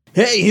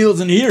Hey, heels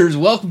and heaters,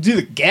 welcome to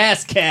the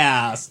Gas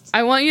Cast.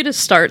 I want you to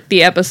start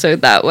the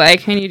episode that way.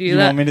 Can you do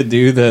that? You want me to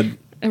do the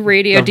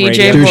radio the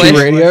DJ radio voice?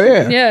 Radio,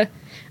 yeah. Yeah.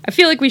 I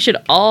feel like we should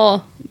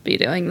all be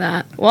doing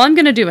that. Well, I'm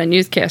going to do my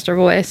newscaster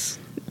voice.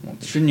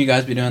 Shouldn't you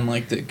guys be doing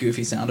like the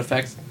goofy sound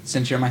effects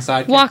since you're my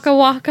sidekick? Waka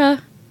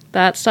waka.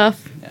 That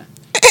stuff. Yeah.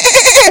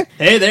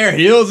 Hey there,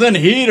 heels and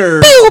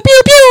heaters. Pew,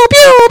 pew, pew,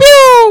 pew,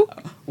 pew.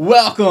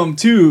 Welcome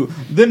to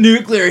the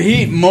Nuclear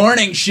Heat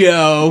Morning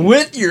Show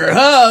with your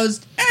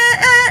host,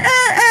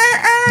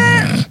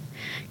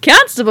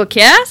 Constable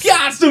Cass.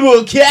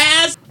 Constable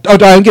Cass. Oh,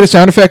 do I get a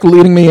sound effect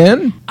leading me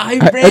in? I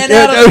ran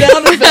out of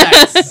sound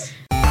effects.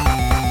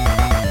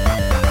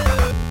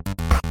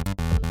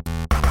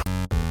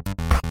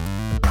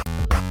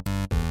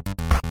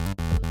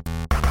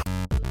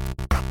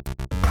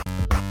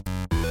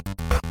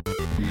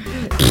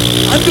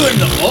 I'm doing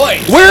the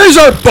voice. Where is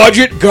our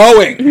budget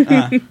going?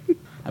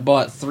 I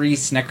bought 3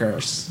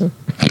 Snickers.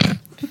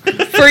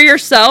 For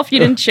yourself, you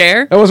didn't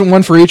share? That wasn't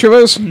one for each of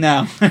us?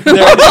 No.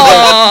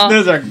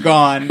 those are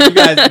gone. You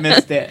guys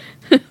missed it.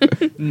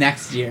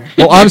 Next year.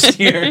 Well, I'm Next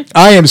year.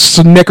 I am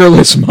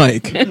Snickerless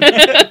Mike.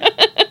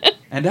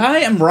 And I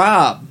am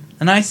Rob.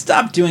 And I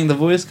stopped doing the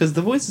voice because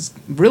the voice is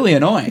really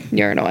annoying.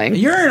 You're annoying.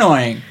 You're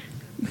annoying.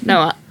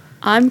 No,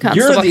 I'm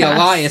Constable You're the Cass.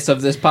 Elias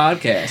of this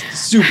podcast.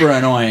 Super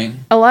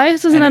annoying.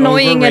 Elias isn't And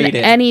annoying overrated.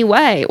 in any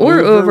way. Or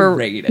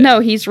Overrated. No,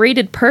 he's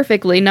rated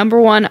perfectly.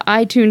 #1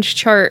 iTunes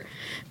chart.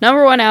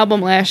 #1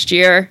 album last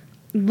year.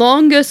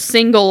 Longest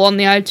single on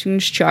the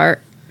iTunes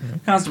chart.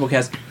 Constable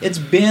Cass, it's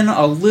been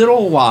a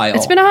little while.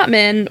 It's been a hot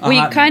minute. We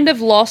hot kind of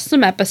lost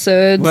some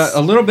episodes. But a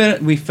little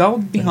bit, we fell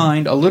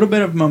behind. A little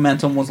bit of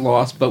momentum was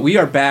lost, but we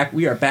are back.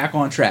 We are back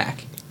on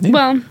track.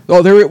 Well,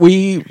 Oh,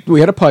 we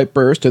had a pipe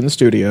burst in the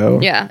studio.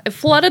 yeah, it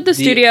flooded the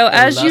studio.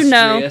 As you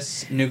know,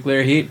 illustrious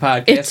Nuclear Heat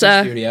podcast it's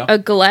in studio. a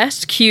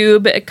glass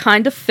cube. It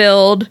kind of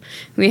filled.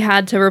 We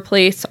had to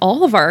replace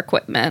all of our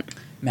equipment.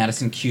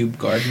 Madison Cube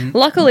Garden.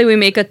 Luckily, we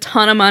make a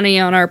ton of money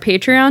on our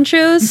Patreon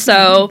shows,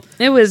 so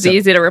it was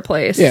easy to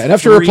replace. Yeah, and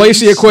have to 3 replace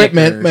the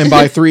equipment Snickers. and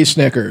buy 3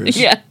 Snickers.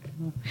 Yeah.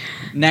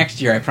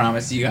 Next year, I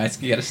promise you guys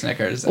can get a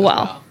Snickers. As Wow.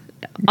 well.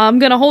 I'm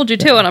going to hold you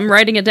to it. I'm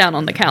writing it down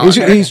on the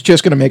calendar. He's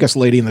just going to make us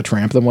Lady and the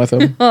Tramp them with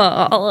him.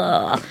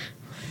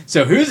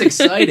 So who's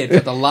excited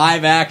for the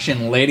live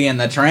action Lady and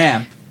the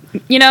Tramp?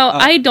 You know,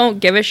 I don't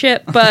give a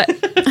shit, but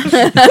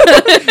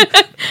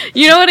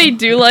you know what I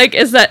do like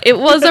is that it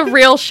was a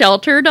real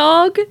shelter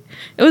dog.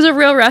 It was a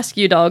real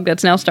rescue dog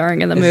that's now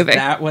starring in the movie. Is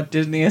that what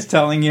Disney is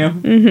telling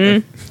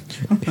you?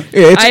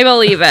 I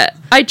believe it.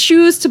 I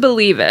choose to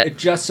believe It it.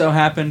 just so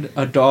happened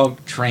a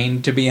dog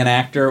trained to be an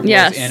actor was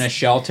Yes. in a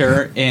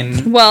shelter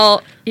in...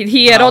 Well,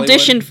 he had Hollywood.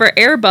 auditioned for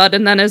Air Bud,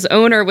 and then his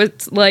owner was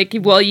like,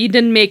 well, you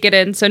didn't make it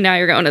in, so now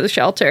you're going to the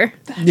shelter.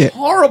 Yeah,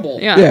 Horrible.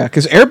 Yeah. yeah,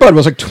 because Airbud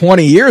was like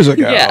 20 years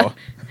ago. Yeah.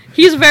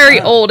 He's very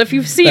old. If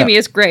you see him, he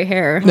has gray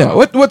hair. No,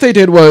 what they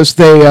did was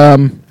they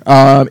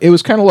it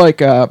was kind of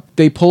like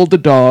they pulled the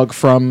dog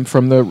from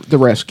the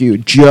rescue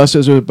just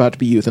as it was about to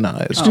be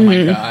euthanized, Oh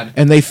my god.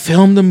 and they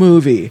filmed the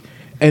movie,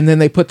 and then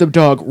they put the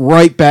dog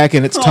right back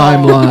in its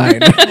timeline.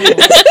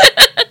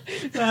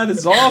 That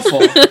is awful.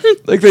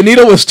 Like the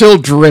needle was still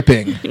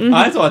dripping.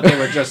 I thought they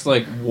were just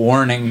like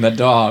warning the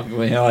dog.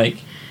 Like,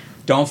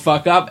 don't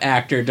fuck up,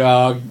 actor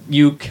dog.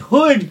 You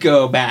could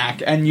go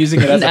back and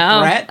using it as No.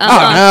 a threat.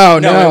 Oh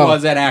no, It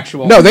was an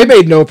actual. no, they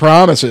made no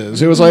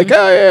promises. It was like,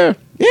 oh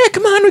yeah,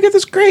 come on, we got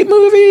this great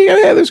movie. Oh,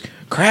 yeah, there's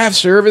craft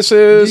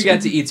services. You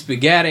got to eat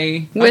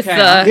spaghetti With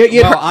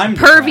I'm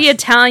Pervy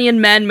Italian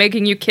men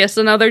making you kiss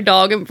another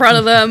dog in front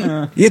of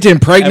them. You had to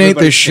impregnate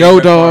the Everybody's show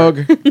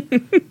favorite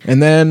dog,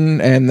 and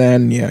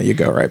then yeah, you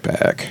go right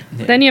back.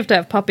 Then you have to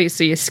have puppies,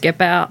 so you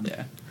skip out.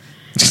 Yeah.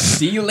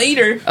 See you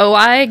later. Oh,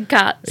 I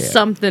got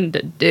something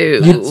to do.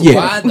 Yeah.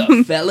 Why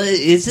the fella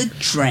is a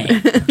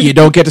tramp? You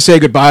don't get to say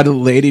goodbye to the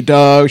lady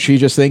dog. She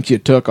just thinks you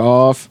took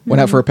off,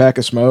 went out for a pack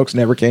of smokes,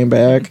 never came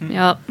back.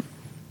 Yep.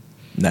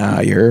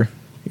 Nah, you're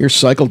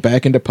cycled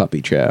back into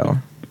puppy chow.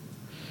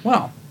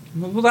 Well,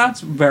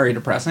 that's very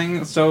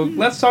depressing. So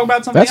let's talk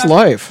about something That's else.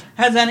 life.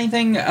 Has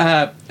anything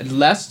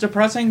less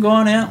depressing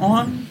going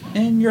on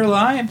in your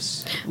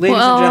lives, ladies and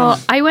Well, gentlemen?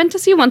 I went to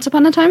see Once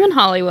Upon a Time in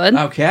Hollywood.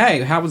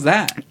 Okay, how was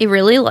that? I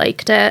really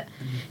liked it.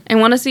 I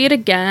want to see it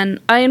again.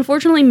 I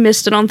unfortunately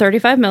missed it on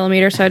 35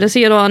 millimeter, so I had to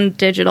see it on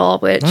digital,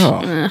 which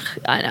Oh.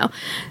 I know.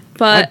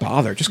 Why But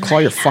bother? Just claw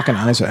your fucking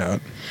eyes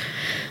out.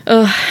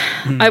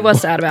 I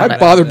was sad about Why it.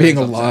 bother That being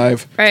is upsetting.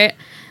 alive? Right?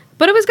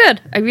 But it was good.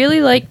 I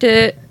really liked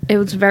it. It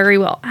was very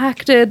well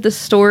acted. The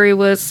story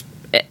was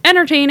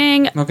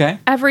entertaining. Okay.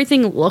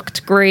 Everything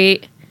looked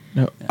great.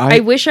 No, I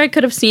wish I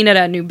could have seen it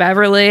at New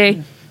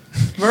Beverly.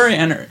 Very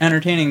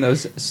entertaining,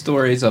 those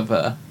stories of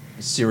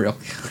serial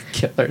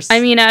killers.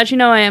 I mean, as you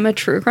know, I am a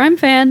true crime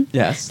fan.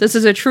 yes. This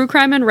is a true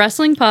crime and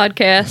wrestling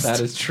podcast. That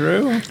is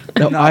true.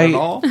 No, Not at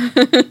all.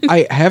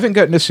 I haven't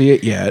gotten to see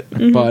it yet,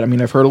 but I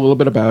mean, I've heard a little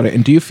bit about it.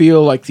 And do you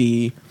feel like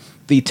the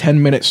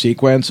 10-minute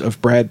sequence of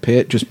Brad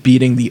Pitt just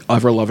beating the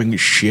ever-loving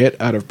shit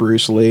out of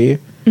Bruce Lee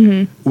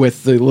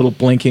with the little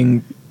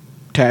blinking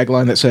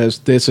tagline that says,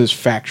 "This is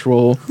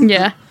factual."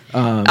 Yeah.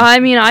 I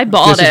mean, I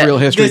bought This it. is real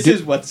history. This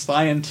is what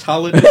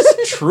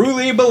Scientologists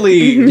truly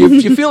believe. Do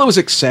you feel it was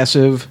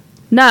excessive?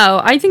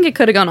 No, I think it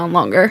could have gone on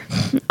longer,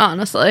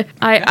 honestly.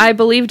 I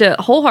believed it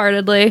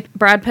wholeheartedly.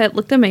 Brad Pitt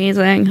looked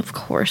amazing. Of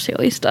course, he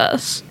always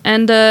does.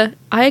 And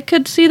I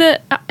could see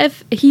that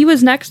if he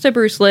was next to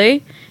Bruce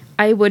Lee,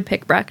 I would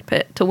pick Brad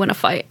Pitt to win a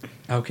fight.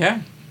 Okay.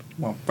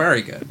 Well,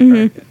 very good.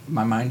 Very good.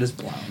 My mind is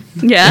blown.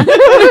 Yeah.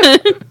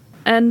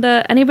 And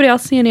anybody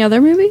else see any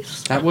other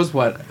movies? That was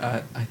what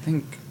I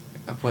think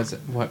was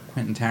what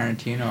Quentin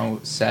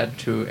Tarantino said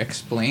to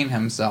explain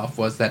himself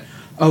was that,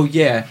 oh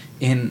yeah,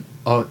 in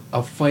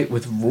a fight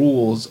with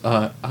rules,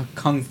 a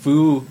kung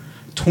fu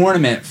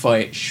tournament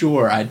fight,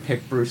 sure, I'd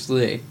pick Bruce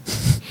Lee.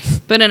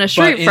 But in a But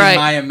street in fight,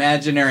 my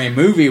imaginary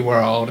movie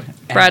world,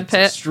 and Brad it's a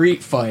Pitt.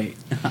 street fight,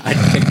 I'd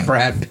pick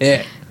Brad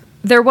Pitt.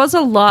 there was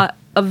a lot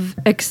of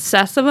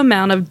excessive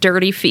amount of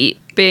dirty feet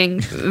being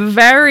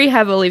very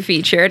heavily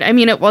featured. I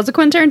mean, it was a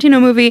Quentin Tarantino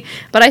movie,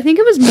 but I think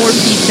it was more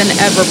feet than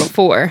ever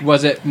before.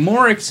 Was it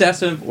more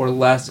excessive or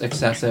less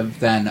excessive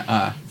than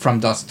From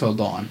Dusk Till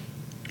Dawn?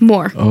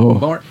 More. Oh,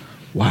 More.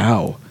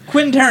 wow.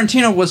 Quentin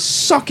Tarantino was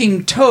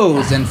sucking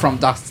toes in From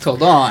Dusk Till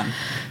Dawn.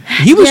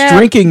 He was Yeah.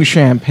 drinking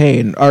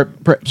champagne,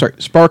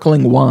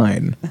 sparkling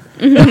wine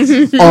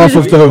off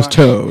of those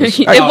toes.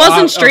 It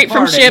wasn't straight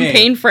from pardon me.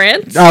 Champagne,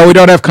 France. Oh, we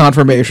don't have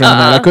confirmation on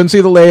that. I couldn't see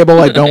the label.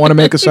 I don't want to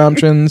make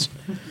assumptions.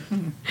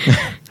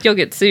 You'll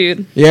get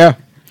sued. Yeah.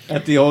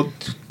 At the old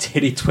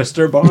titty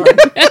twister bar.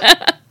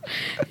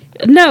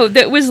 No,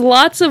 there was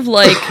lots of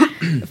like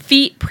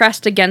feet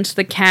pressed against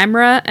the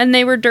camera, and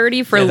they were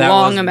dirty for Yeah, that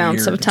long was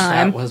amounts weird. of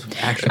time. That was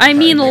actually I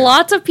mean, very weird.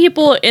 lots of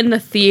people in the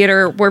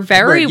theater were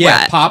very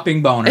Yeah, wet.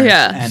 popping boners.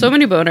 Yeah, and so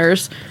many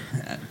boners.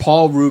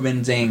 Paul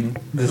Rubensing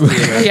the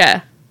theater.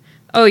 Yeah.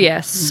 Oh, yeah,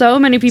 so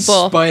many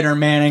people.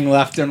 Spider-Manning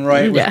left and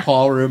right with Yeah.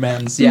 Paul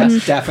Rubens.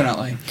 Yes,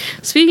 definitely.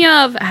 Speaking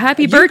of,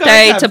 happy You guys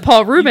birthday have- to Paul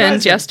you guys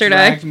Rubens have yesterday.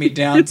 Dragged me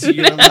down to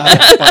your level,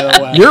 by the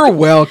way. You're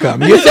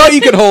welcome. You thought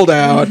you could hold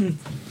out.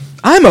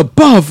 I'm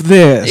above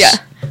this. Yeah.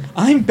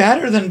 I'm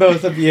better than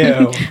both of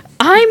you.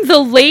 I'm the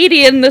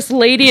lady in this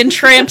Lady and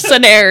Tramp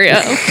scenario.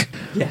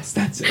 Yes,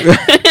 that's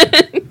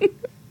it.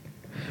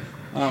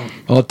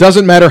 Well, it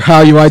doesn't matter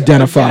how you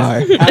identify.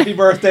 Yes. Happy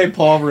birthday,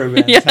 Paul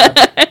Rubens.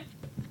 Yeah.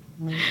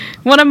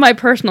 One of my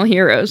personal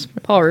heroes,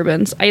 Paul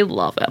Rubens. I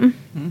love him.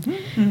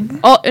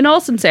 In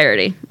all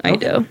sincerity, I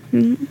do.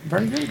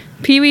 Very good.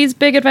 Pee-wee's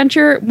Big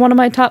Adventure, one of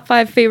my top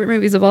 5 favorite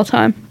movies of all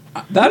time.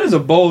 That is a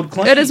bold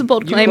claim. It is a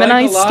bold You claim, and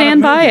like I a lot of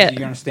stand by movies. it. You're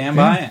going to stand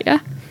by it? Yeah.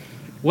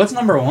 What's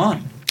number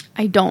one?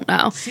 I don't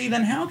know. See,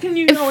 then how can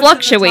you It know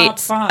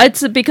fluctuates. It's in the top 5?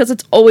 It's because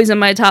it's always in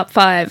my top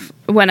 5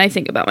 when I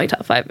think about my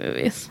top 5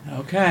 movies.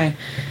 Okay.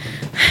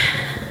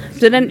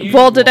 Did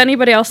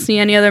anybody else see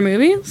any other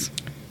movies?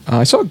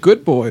 I saw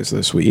Good Boys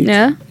this week.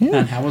 Yeah.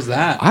 And how was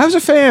that? I was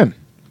a fan.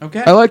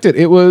 Okay. I liked it.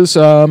 It was,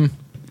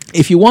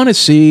 if you want to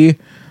see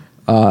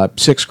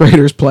sixth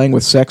graders playing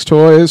with sex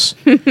toys,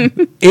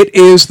 it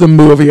is the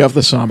movie of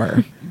the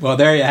summer. Well,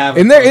 there you have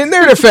it. In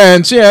their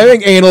defense, yeah, I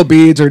think anal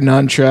beads are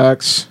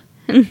nunchucks.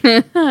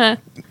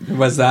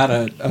 Was that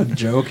a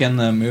joke in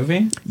the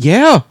movie?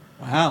 Yeah.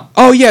 Wow.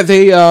 Oh yeah,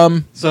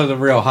 So the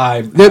real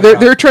high.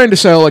 they're trying to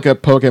sell like a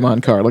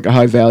Pokemon card, like a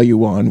high value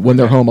one, when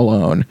they're home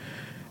alone.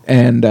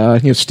 And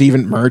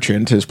Stephen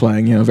Merchant is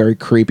playing a very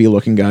creepy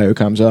looking guy who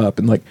comes up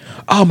and like,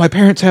 oh, my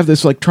parents have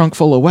this like trunk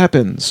full of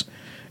weapons,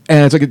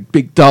 and it's like a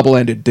big double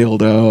ended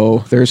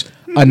dildo. There's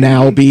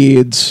anal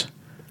beads.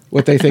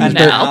 What they think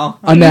Anal.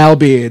 is anal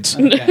beads.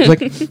 Okay. It's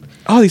like,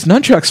 oh, these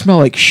nunchucks smell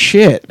like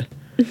shit.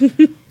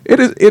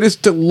 It is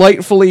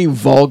delightfully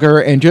vulgar,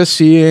 and just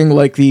seeing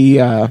like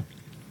the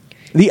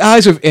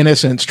eyes of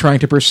innocence trying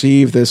to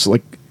perceive this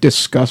like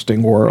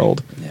disgusting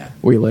world Yeah.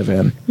 we live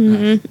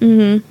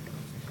in.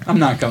 I'm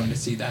not going to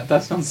see that.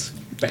 That sounds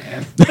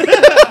bad.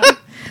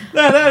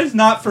 that is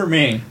not for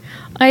me.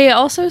 I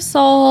also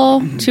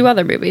saw 2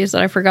 other movies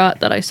that I forgot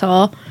that I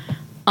saw.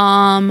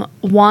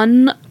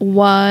 One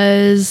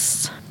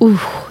was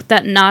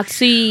that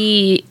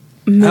Nazi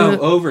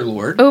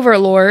Overlord.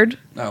 Overlord.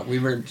 Oh, we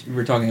were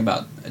talking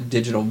about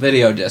digital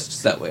video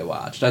discs that we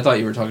watched. I thought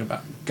you were talking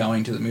about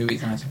going to the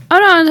movies. And I was like, Oh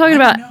no, I'm talking I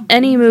about don't know.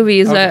 any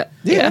movies Okay. that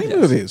Yeah, Yes.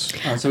 movies.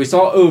 so we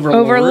saw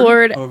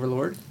Overlord.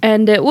 Overlord.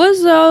 And it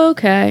was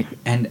okay.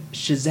 And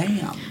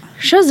Shazam.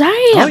 Shazam!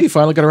 Oh, you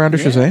finally got around to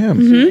Shazam.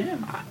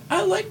 Shazam.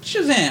 I liked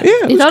Shazam.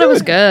 Yeah, You thought it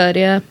was good,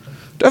 yeah.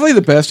 Definitely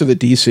the best of the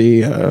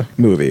DC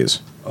movies.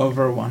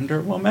 Over Wonder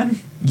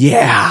Woman.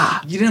 Yeah.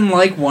 You didn't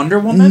like Wonder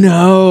Woman?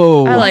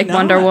 No. I like not?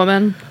 Wonder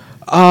Woman.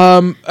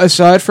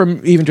 Aside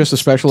from even just the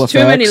special effects. Too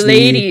many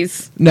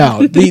ladies.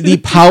 No, the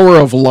power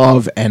of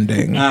love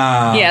ending.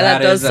 Yeah,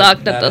 that does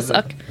suck. That does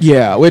suck.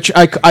 Yeah, which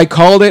I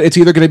called it. It's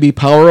either going to be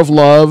power of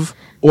love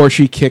or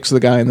she kicks the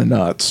guy in the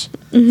nuts.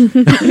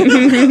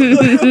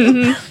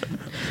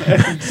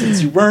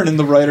 Since you weren't in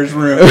the writer's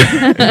room.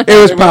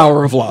 It was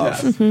power of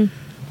love.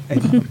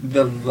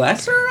 The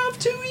lesser of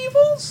two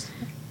evils?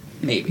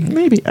 Maybe.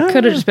 Maybe.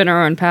 Could have just been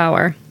her own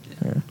power.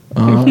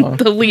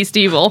 The least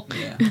evil.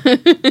 Yeah.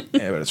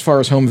 Yeah, but as far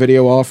as home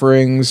video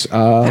offerings,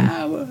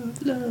 Power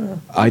of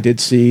love. I did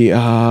see.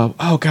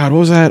 Oh God, what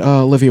was that?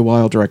 Olivia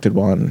Wilde directed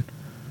one.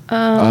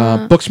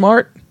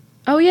 Booksmart.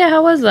 Oh yeah,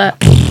 how was that?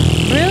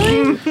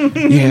 Really?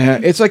 Yeah,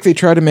 it's like they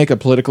try to make a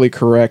politically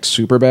correct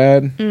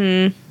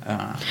Superbad.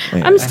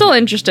 I'm still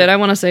interested. I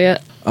want to see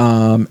it.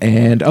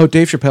 And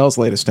Dave Chappelle's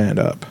latest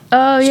stand-up.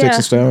 Oh yeah. Sticks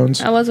and Stones.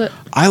 How was it?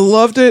 I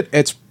loved it.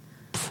 It's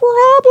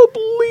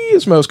probably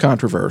his most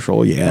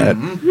controversial yet.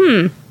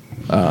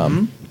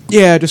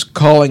 Yeah, just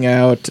calling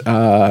out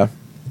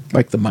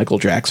like the Michael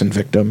Jackson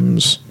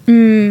victims,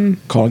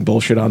 calling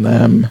bullshit on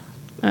them.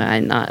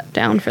 I'm not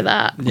down for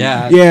that.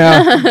 Yeah.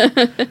 Yeah,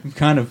 I'm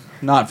kind of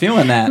not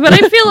feeling that. But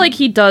I feel like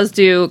he does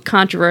do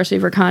controversy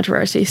for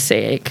controversy's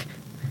sake.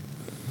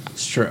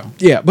 It's true.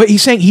 yeah, but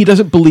he's saying he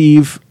doesn't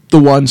believe the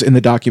ones in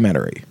the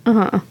documentary.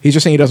 He's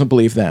just saying he doesn't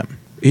believe them.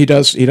 He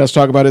does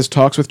talk about his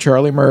talks with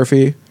Charlie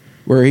Murphy,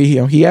 where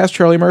he asked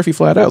Charlie Murphy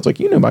flat out, like,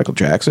 you know Michael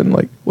Jackson,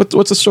 like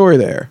what's the story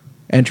there?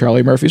 And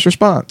Charlie Murphy's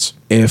response: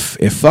 If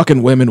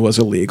fucking women was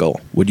illegal,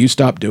 would you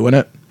stop doing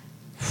it?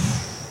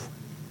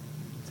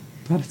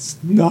 That's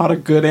not a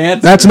good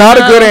answer. That's not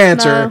a good No,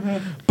 answer.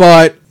 no.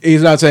 But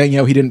he's not saying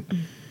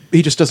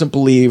he just doesn't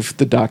believe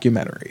the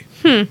documentary.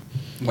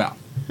 Well,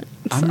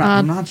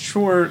 I'm not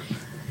sure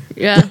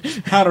Yeah.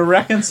 how to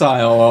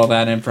reconcile all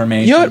that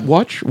information. You know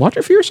what? Watch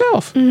it for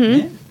yourself.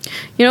 Yeah.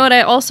 You know what?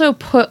 I also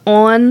put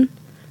on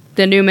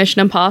the new Mission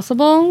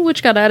Impossible,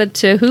 which got added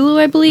to Hulu,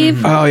 I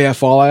believe, Oh yeah,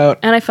 Fallout.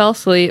 and I fell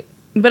asleep.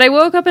 But I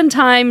woke up in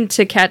time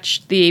to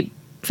catch the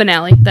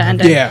finale, the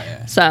ending.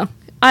 Yeah. So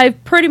I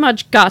pretty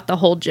much got the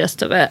whole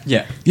gist of it.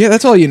 Yeah. Yeah,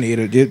 that's all you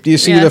needed. You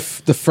see Yeah.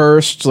 the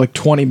first like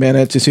 20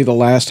 minutes. You see the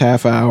last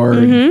half hour.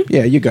 And,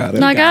 yeah, you got it.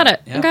 No, I got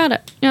it. Yeah. I got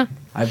it. Yeah.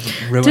 I've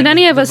ruined Did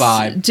any of the us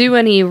vibe. do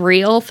any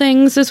real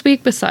things this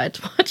week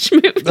besides watch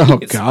movies? Oh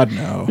God,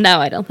 no. No,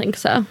 I don't think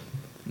so.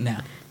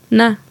 Nah.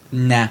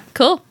 Nah.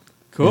 Cool.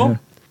 Cool.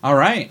 All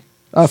right.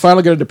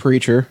 Finally got into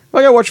Preacher.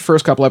 Like I watched the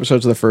first couple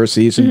episodes of the first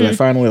season, but I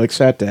finally like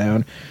sat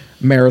down,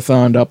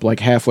 marathoned up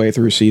like halfway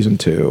through season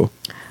 2.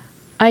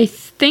 I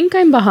think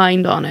I'm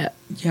behind on it.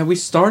 Yeah, we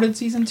started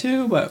season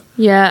 2, but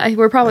Yeah,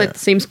 we're probably at the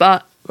same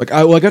spot. Like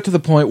I got to the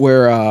point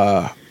where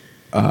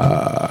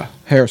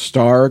Harry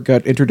Starr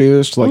got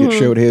introduced. Like it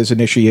showed his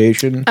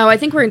initiation, Oh, I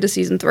think we're into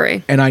season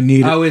 3. and I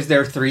needed. is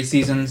there 3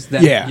 seasons?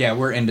 Then? Yeah. Yeah,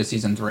 we're into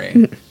season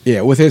 3.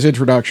 Yeah, with his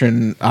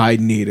introduction, I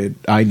needed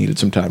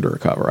some time to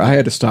recover. I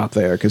had to stop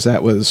there because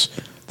that was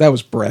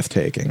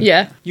breathtaking.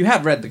 Yeah. You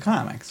have read the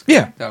comics.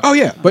 Yeah. correct? Oh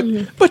yeah.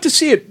 But to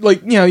see it,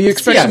 like, you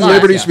expect it some live,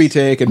 liberties to be yes.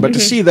 taken, but to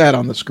see that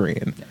on the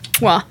screen,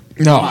 Well,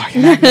 no.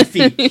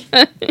 Magnifique.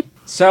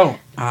 So,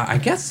 I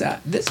guess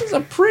this is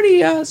a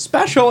pretty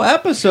special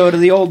episode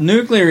of the old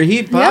Nuclear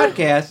Heat Yeah.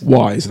 podcast.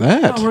 Why is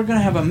that? Oh, we're going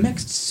to have a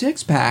mixed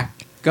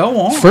six-pack. Go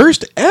on.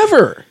 First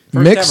ever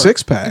mixed ever.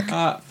 six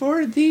pack.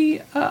 For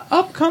the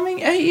upcoming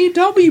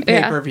AEW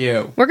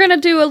pay-per-view. we're going to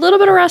do a little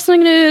bit of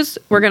wrestling news.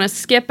 We're going to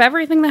skip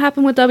everything that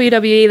happened with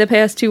WWE the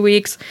past 2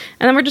 weeks.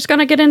 And then we're just going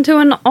to get into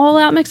an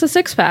all-out mix of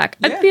six-pack.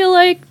 Yeah. I feel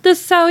like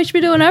this is how we should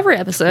be doing every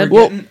episode.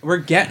 We're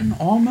getting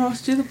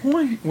almost to the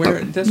point where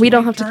this We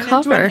don't might have to turn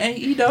cover. into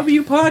an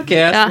AEW podcast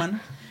Yeah.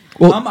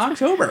 Well-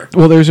 October.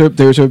 Well, there's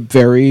a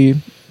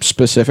very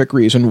specific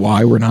reason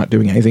why we're not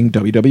doing anything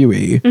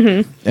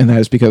WWE, and that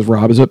is because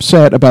Rob is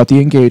upset about the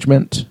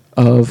engagement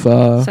of.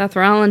 Seth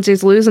Rollins,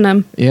 he's losing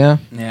him. Yeah.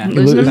 Yeah,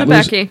 Losing him to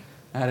lose- Becky.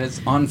 that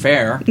is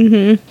unfair.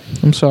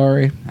 I'm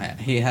sorry.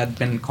 He had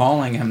been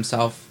calling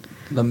himself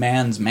the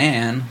man's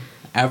man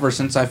ever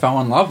since I fell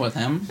in love with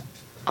him.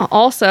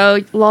 Also,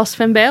 lost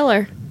Finn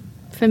Balor.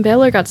 Finn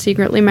Balor got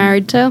secretly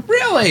married too.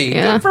 Really?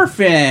 Yeah. Good for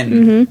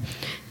Finn.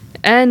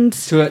 And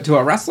To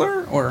a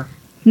wrestler or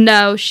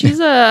no, she's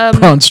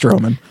Braun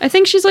Strowman. I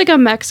think she's like a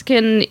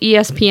Mexican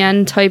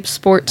ESPN type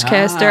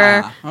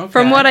sportscaster. Okay.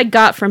 From what I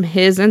got from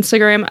his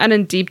Instagram, I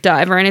didn't deep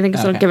dive or anything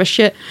because I Okay. don't give a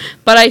shit.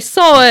 But I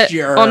saw it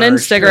on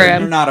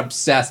Instagram. You're not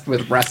obsessed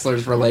with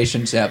wrestlers'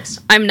 relationships,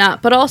 I'm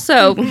not, but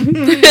also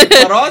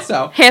but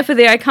also half of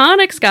the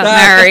Iconics got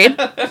married.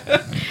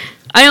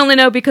 I only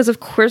know because, of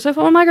course, I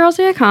follow my girls,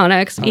 the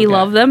Iconics. Okay. He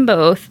loved them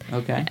both.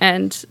 okay.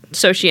 And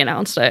so she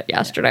announced it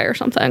yesterday or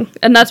something.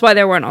 And that's why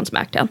they weren't on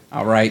SmackDown.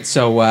 All right,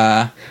 so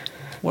what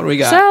do we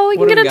got? So we can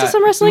What do get into got?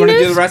 some wrestling You wanna do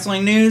news? Mm-hmm. the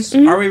wrestling news?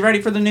 Are we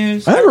ready for the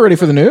news? I think we're ready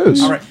for the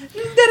news. All right.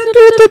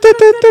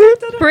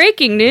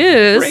 Breaking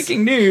news.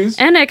 Breaking news.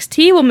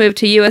 NXT will move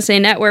to USA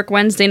Network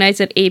Wednesday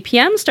nights at 8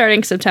 p.m.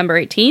 starting September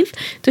 18th.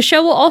 The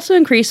show will also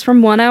increase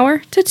from 1 hour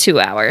to 2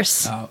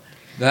 hours. Oh,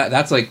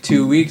 that's like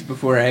 2 weeks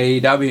before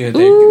AEW.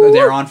 Ooh.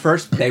 They're on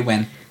first. They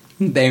win.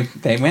 They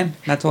win.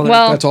 That's all.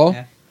 Well, That's all?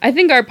 Yeah. I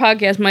think our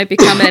podcast might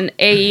become an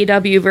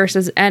AEW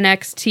versus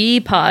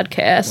NXT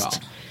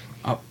podcast.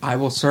 Well, I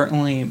will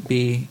certainly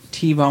be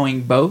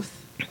TiVoing both,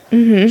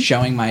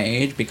 showing my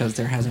age because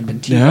there hasn't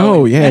been TiVo.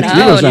 No, yeah, No,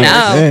 TiVo's not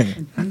no. a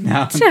thing.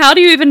 No, So how do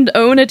you even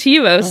own a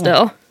TiVo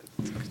still?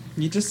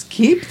 you just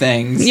keep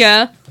things.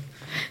 Yeah.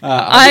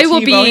 I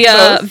will be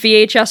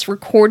VHS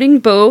recording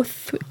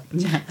both.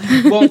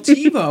 Well,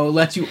 TiVo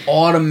lets you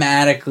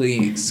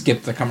automatically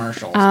skip the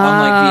commercials.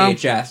 Unlike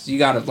VHS, you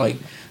gotta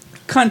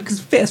because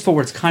fast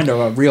forward's kind of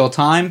a real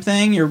time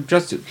thing. You're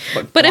just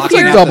but if blocking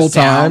you're out double the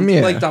sound,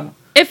 time,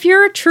 if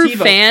you're a true TiVo,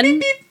 fan,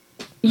 beep,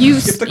 beep. you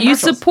Skip the you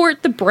commercials.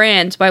 support the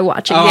brand by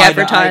watching the I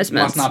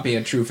advertisements. must not be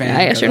a true fan.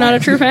 I guess you're not a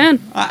true fan.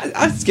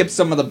 I skipped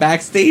some of the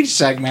backstage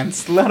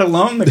segments, let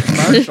alone the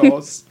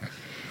commercials.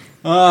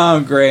 Oh,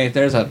 great!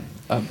 There's a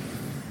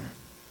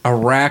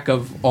rack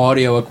of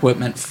audio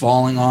equipment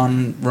falling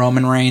on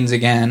Roman Reigns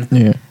again.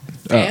 Yeah.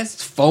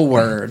 Fast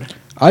forward.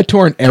 I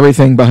torrent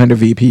everything behind a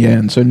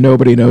VPN, so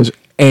nobody knows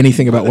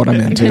anything about what I'm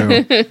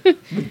into.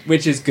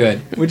 Which is good.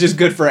 Which is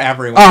good for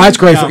everyone. Oh, that's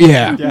great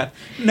yeah.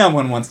 No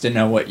one wants to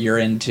know what you're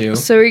into.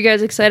 So are you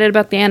guys excited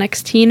about the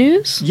NXT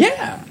news?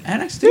 Yeah,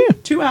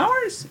 NXT, 2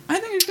 hours? I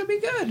think it should be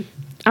good.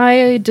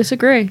 I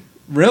disagree.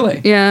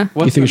 Really? Yeah.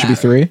 What's You think the it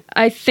should be matter? 3?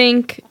 I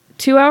think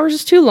 2 hours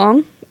is too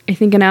long. I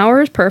think an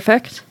hour is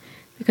perfect.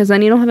 Because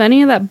then you don't have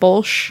any of that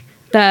bullsh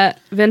that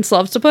Vince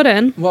loves to put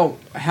in. Well,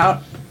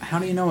 how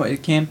do you know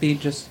it can't be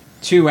just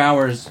 2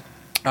 hours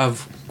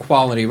of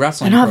quality I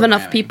wrestling? don't have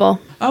enough programming? people.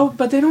 Oh,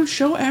 but they don't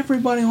show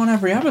everybody on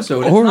every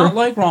episode. It's Or- not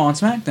like Raw and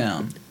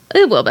SmackDown.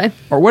 It will be.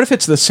 Or what if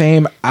it's the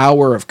same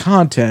hour of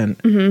content,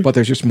 but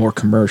there's just more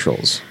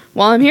commercials?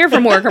 Well, I'm here for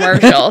more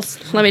commercials.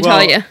 Let me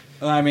tell you.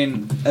 I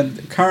mean,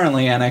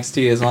 currently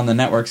NXT is on the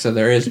network, so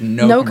there is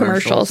no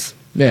commercials.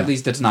 Yeah. At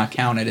least it's not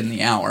counted in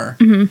the hour.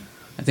 Mm-hmm.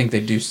 I think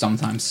they do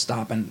sometimes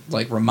stop and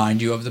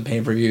remind you of the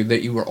pay-per-view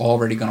that you were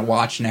already going to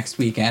watch next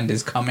weekend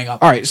is coming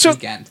up. All right, next so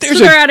weekend. So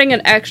they're adding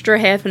an extra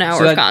half an hour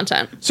So of that-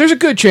 content. So there's a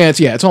good chance,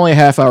 it's only a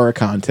half hour of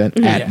content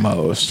at Yeah.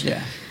 most.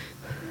 Yeah,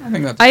 I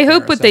think that's. a I fair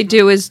hope what they assessment.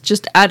 do is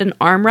just add an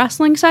arm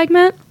wrestling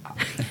segment.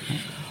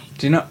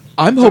 Do you know?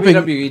 I'm hoping-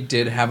 WWE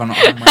did have an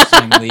arm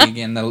wrestling league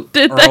in the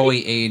Did they?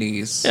 early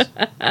 '80s,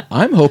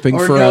 I'm hoping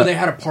or for no, a, they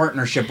had a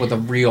partnership with a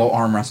real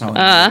arm wrestling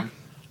league.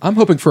 I'm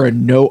hoping for a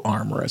no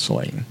arm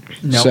wrestling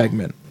No.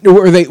 segment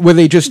where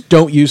they just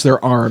don't use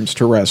their arms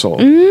to wrestle.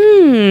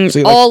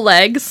 See, All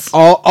legs.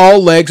 all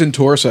legs and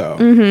torso.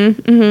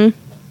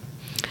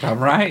 All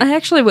right. I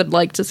actually would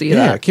like to see Yeah,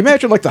 that. can you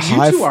imagine the You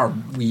high? two are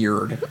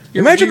weird.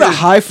 You're Imagine the weird.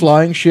 high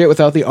flying shit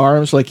without the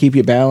arms to keep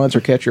you balanced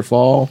or catch your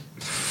fall.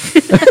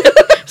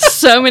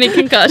 So many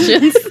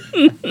concussions.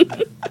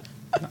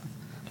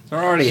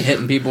 They're already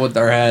hitting people with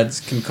their heads,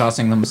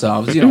 concussing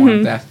themselves. You don't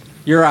want that.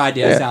 Your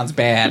idea Yeah. sounds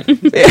bad.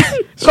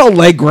 It's all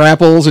leg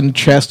grapples and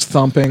chest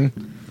thumping.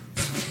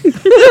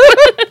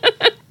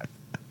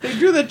 They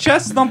do the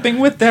chest thumping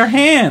with their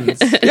hands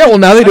Yeah, well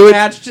now they do it.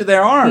 attached to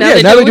their arms. No. Yeah,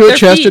 they now do they it do with it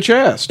chest their to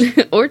chest.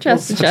 Or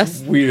chest to That's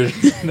chest. weird.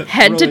 That's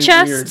Head to really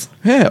chest.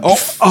 Yeah.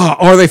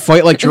 Or they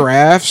fight like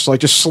giraffes,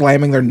 just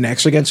slamming their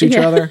necks against each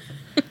Yeah. other.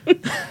 weird.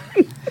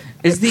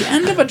 Is the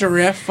end of a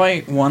giraffe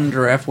fight one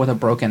giraffe with a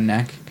broken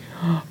neck?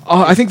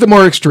 I think the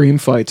more extreme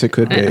fights it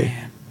could be.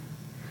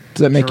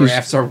 Does that make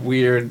Giraffes are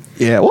weird.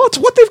 you? Yeah. Well, it's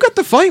what they've got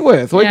to fight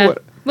with. Yeah.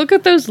 What? Look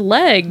at those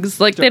legs.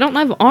 They don't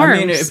have arms. I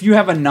mean, if you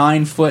have a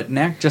 9-foot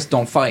neck, just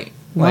don't fight.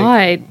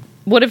 Why?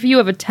 What if you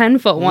have a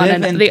 10-foot one Live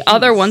and in the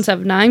other peace. ones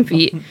have 9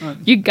 feet?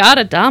 You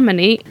gotta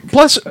dominate.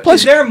 Plus,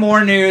 Is there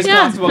more news?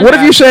 Yeah. Constable what if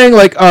Craft? you're saying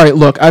all right,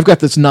 look, I've got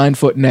this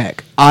 9-foot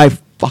neck. I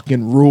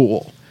fucking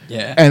rule.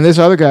 Yeah. And this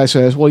other guy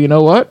says, well, you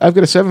know what? I've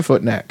got a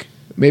 7-foot neck.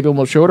 Maybe I'm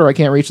a little shorter. I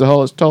can't reach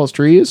the tallest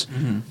trees,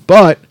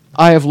 but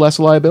I have less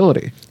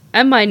liability.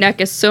 And my neck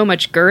is so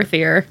much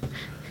girthier.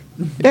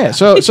 Yeah.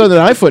 So the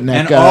 9-foot neck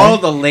And guy. all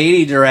the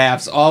lady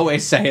giraffes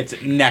always say it's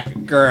neck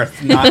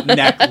girth, not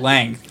neck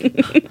length.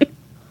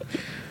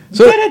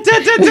 So-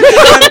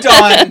 I'm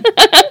done.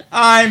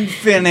 I'm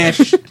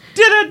finished.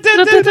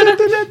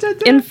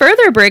 In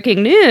further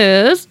breaking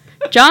news,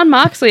 Jon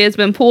Moxley has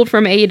been pulled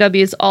from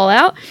AEW's All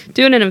Out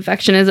due to an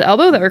infection in his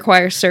elbow that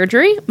requires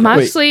surgery.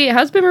 Moxley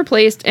has been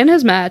replaced in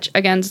his match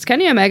against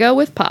Kenny Omega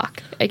with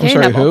Pac, aka I'm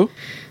sorry, Neville. who?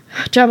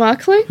 Jon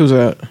Moxley? Who's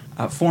that?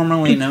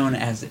 Formerly known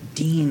as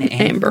Dean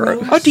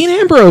Ambrose. Oh, Dean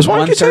Ambrose. Why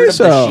don't you say One-third of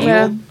the so? Shield.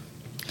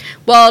 Yeah.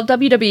 Well,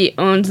 WWE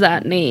owns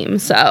that name,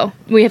 so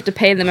we have to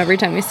pay them every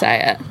time we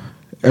say it.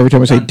 Every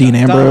time I say Dun, Dean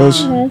dun,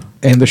 Ambrose dun.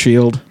 and the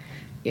Shield.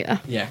 Yeah.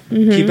 Yeah.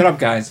 Keep it up,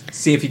 guys.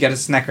 See if you get a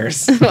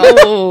Snickers.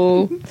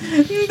 Oh.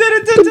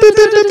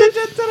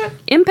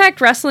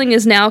 Impact Wrestling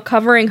is now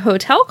covering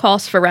hotel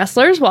costs for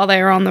wrestlers while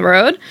they are on the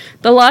road.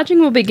 The lodging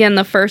will begin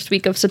the first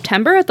week of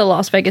September at the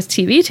Las Vegas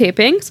TV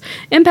tapings.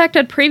 Impact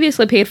had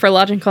previously paid for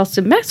lodging costs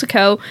in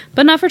Mexico,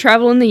 but not for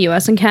travel in the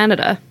US and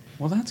Canada.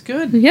 Well, that's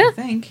good. Yeah. I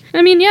think.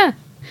 I mean, yeah.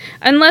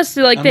 Unless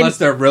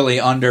They're really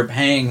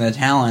underpaying the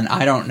talent.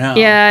 I don't know.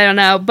 yeah, I don't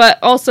know. But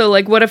also,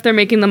 what if they're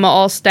making them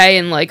all stay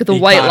in, the White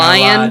Econo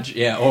Lion? Lodge.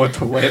 Yeah, or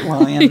the White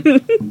Lion.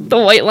 The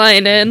White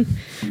Lion Inn.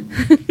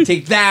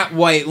 Take that,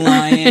 White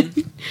Lion.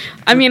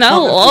 I mean,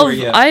 coming for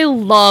ya. I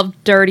love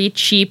dirty,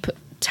 cheap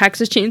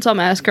Texas Chainsaw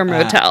Massacre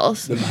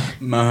motels. The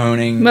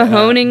Mahoning.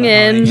 Mahoning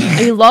Inn.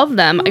 I love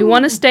them. I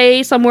want to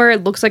stay somewhere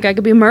it looks like I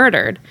could be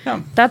murdered.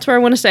 Yeah. That's where I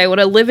want to stay. I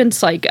want to live in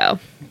Psycho.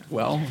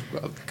 Well,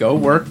 go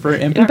work for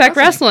Impact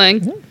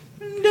Wrestling.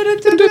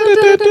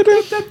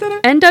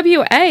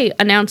 NWA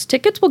announced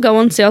tickets will go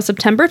on sale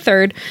September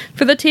 3rd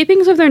for the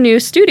tapings of their new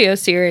studio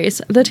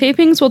series. The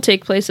tapings will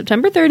take place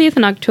September 30th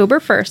and October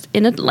 1st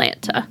in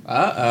Atlanta.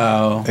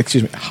 Uh-oh.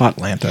 Excuse me,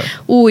 Hotlanta.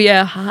 Oh,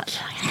 yeah,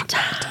 Hotlanta.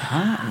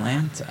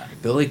 Hotlanta.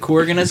 Billy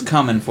Corgan is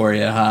coming for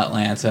you,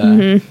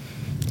 Hotlanta.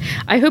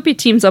 I hope he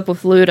teams up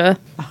with Luda.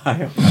 I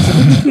hope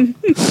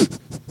so.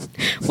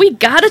 We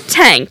got a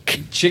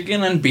tank.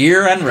 Chicken and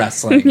beer and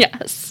wrestling.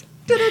 Yes.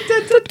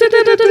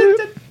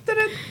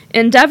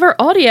 Endeavor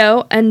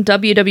Audio and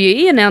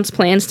WWE announced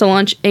plans to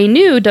launch a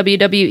new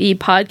WWE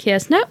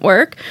podcast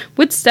network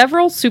with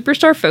several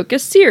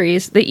superstar-focused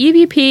series. The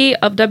EVP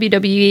of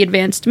WWE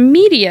Advanced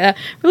Media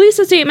released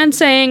a statement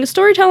saying,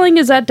 "Storytelling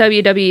is at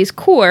WWE's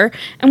core,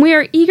 and we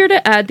are eager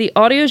to add the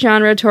audio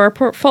genre to our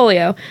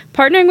portfolio.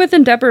 Partnering with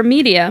Endeavor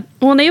Media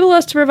will enable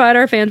us to provide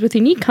our fans with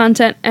unique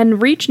content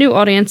and reach new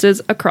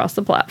audiences across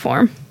the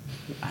platform."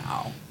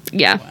 Wow.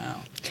 Yeah. Wow.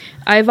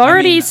 I've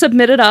already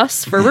submitted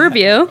us for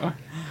review.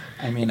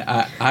 I mean,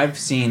 I've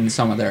seen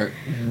some of their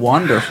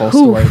wonderful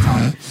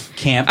storytelling.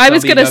 Camp I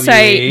was going to WWE,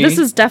 say, this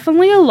is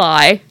definitely a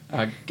lie.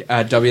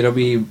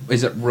 WWE,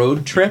 is it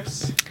Road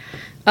Trips?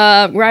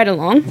 Ride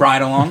along.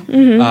 Ride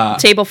Along.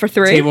 Table for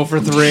three. Table for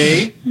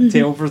Three.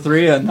 Table for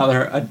Three,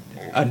 another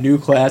a new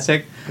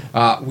classic.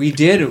 We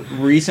did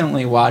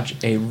recently watch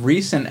a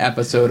recent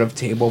episode of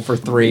Table for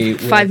Three.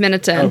 5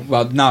 minutes in.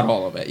 Well, not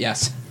all of it,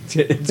 yes.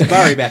 It's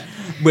very bad.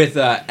 With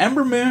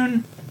Ember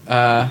Moon,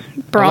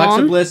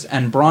 Alexa Bliss,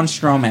 and Braun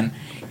Strowman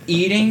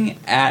eating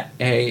at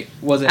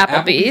was it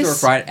Applebee's or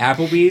Fried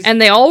Applebee's?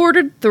 And they all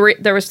ordered three.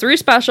 There was 3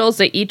 specials.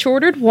 They each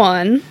ordered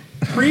one.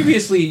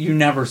 Previously, you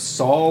never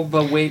saw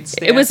the wait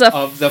staff It was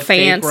of the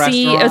fake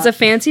restaurant. It was a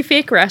fancy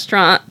fake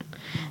restaurant.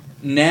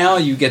 Now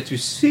you get to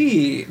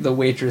see the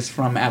waitress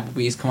from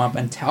Applebee's come up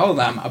and tell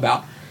them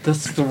about the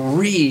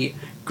 3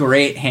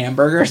 great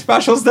hamburger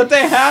specials that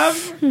they have.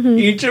 Mm-hmm.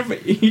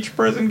 Each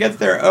person gets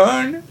their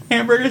own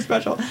hamburger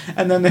special,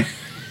 and then they.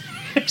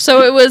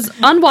 So it was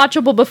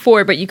unwatchable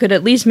before, but you could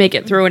at least make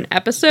it through an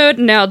episode.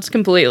 Now it's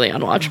completely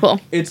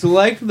unwatchable. It's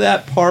like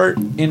that part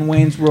in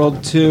Wayne's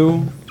World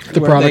 2. The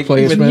product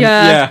placement.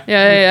 Yeah.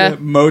 The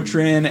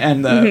Motrin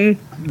and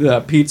the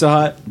Pizza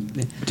Hut.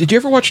 Did you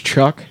ever watch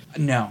Chuck?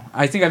 No,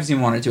 I think I've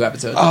seen 1 or 2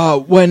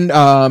 episodes. When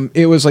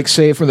it was like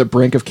saved from the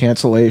brink of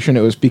cancellation,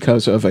 it was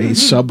because of a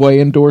Subway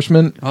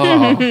endorsement.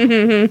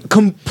 Oh.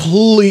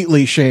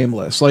 Completely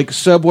shameless. Like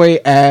Subway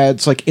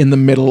ads like in the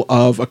middle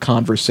of a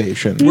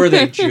conversation. Were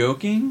they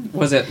joking?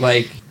 Was it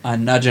like a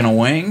nudge and a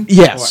wing?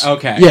 Yes.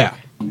 Okay. Yeah.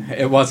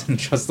 It wasn't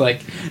just like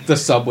the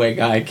Subway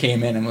guy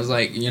came in and was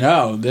like,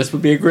 this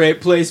would be a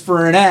great place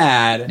for an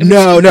ad.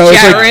 No,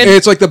 Jared.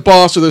 it's like the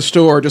boss of the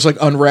store just like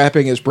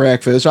unwrapping his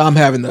breakfast. I'm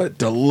having the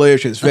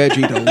delicious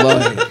veggie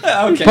delight.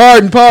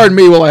 Okay. Pardon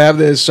me while I have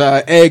this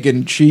egg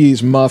and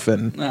cheese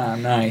muffin. Oh,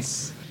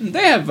 nice.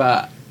 They have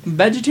a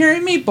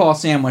vegetarian meatball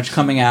sandwich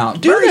coming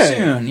out Do very they?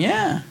 soon.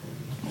 Yeah.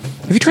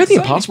 Have you tried the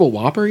Exciting. Impossible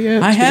Whopper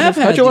yet? I have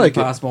How'd had you the like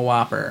Impossible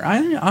Whopper.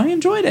 I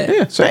enjoyed it. it?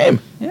 Yeah, same.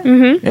 Yeah.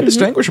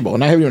 Indistinguishable.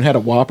 And I haven't even had a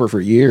Whopper for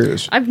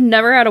years. I've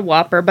never had a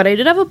Whopper, but I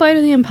did have a bite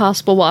of the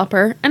Impossible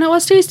Whopper, and it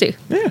was tasty.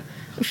 Yeah.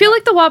 I feel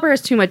like the Whopper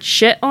has too much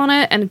shit on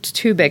it, and it's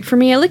too big for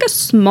me. I like a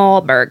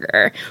small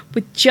burger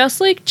with just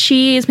like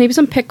cheese, maybe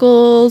some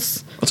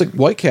pickles. It's like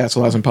White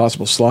Castle has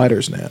Impossible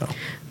sliders now.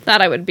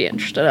 That I would be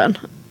interested in.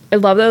 I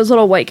love those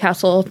little White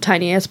Castle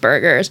tiny ass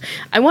burgers.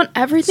 I want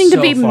everything to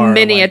So be far, White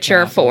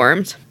miniature Castle.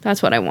 formed.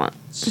 That's what I want.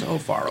 So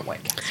far away.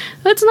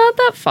 It's not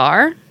that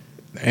far.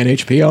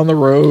 NHP on the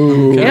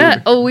road.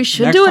 Yeah. Oh, we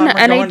should Next do time an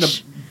we're going NH.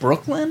 to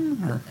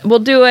Brooklyn? Or? We'll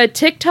do a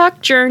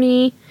TikTok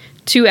journey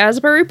to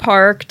Asbury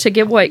Park to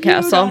get White You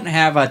Castle. don't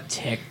have a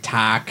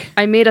TikTok.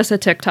 I made us a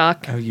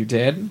TikTok. Oh, you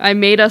did? I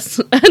made us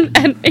an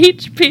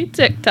NHP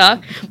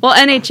TikTok. Well,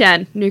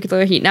 NHN,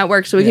 Nuclear Heat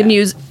Network, so we can Yeah.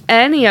 use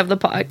any of the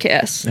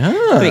podcasts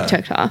to make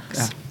TikToks.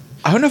 Yeah.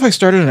 I don't know if I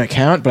started an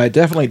account, but I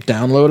definitely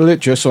downloaded it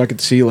just so I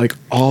could see like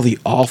all the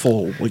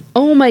awful. Like,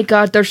 Oh my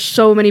god, there's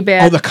so many oh,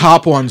 bad. the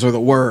cop ones are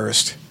the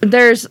worst.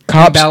 There's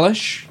Cops,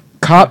 Embellish?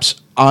 cops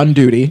on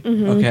duty,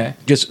 Mm-hmm. Okay.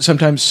 just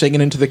sometimes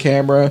singing into the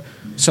camera,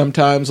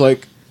 sometimes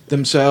like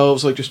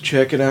themselves, like just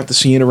checking out the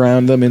scene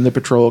around them in the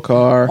patrol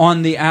car.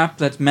 On the app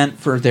that's meant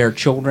for their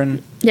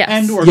children Yes.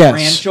 and or Yes.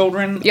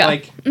 grandchildren? Yeah.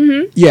 Like,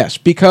 Yes,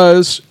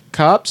 because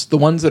cops, the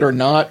ones that are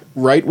not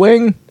right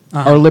wing,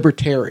 are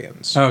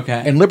libertarians.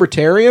 Okay. And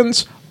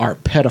libertarians are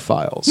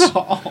pedophiles.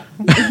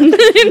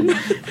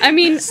 I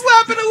mean,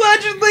 slap it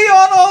allegedly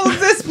on all of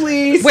this,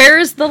 please. where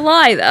is the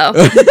lie though?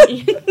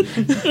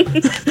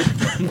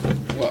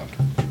 Look.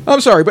 I'm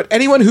sorry, but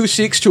anyone who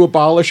seeks to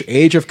abolish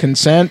age of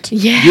consent,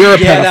 Yeah. you're a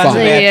pedophile. Yeah, that's a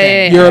bad Yeah,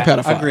 thing. You're a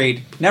pedophile.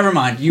 Agreed. Never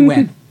mind. You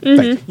win.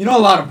 Thank you. You know, a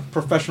lot of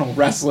professional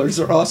wrestlers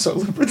are also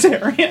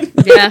libertarian.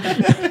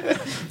 Yeah.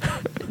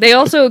 They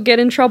also get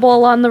in trouble a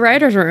lot in the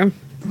writers' room.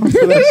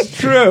 That's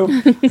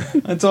true.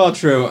 That's all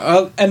true.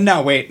 And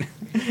now, wait.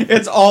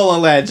 It's all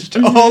alleged.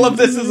 All of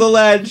this is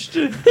alleged.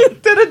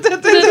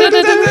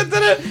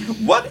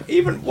 What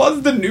even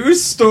was the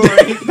news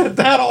story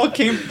that all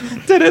came?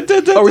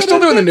 Oh, we're still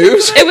doing the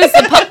news? It was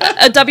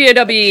a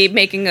WWE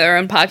making their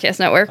own podcast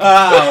network.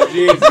 Oh,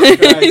 Jesus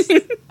Christ.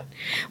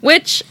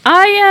 Which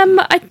I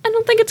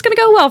don't think it's going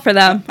to go well for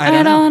them.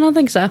 I don't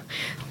think so.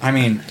 I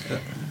mean,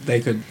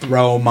 they could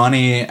throw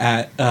money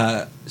at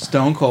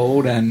Stone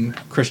Cold and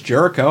Chris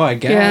Jericho, I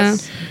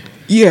guess.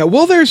 Yeah,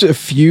 well, there's a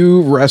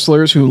few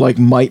wrestlers who like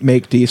might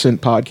make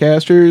decent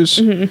podcasters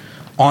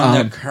On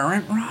the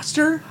current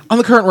roster? on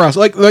the current roster.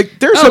 Like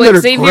there's some that are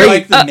Xavier, great.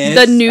 Like The Miz?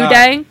 the New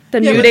Day, Yeah,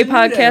 New but Day the New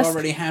podcast.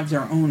 already have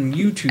their own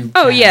YouTube.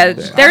 Oh, yeah,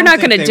 channels. they're I don't not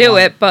think gonna they do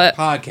want it, but-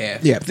 podcast.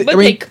 Yeah, But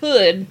they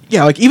could.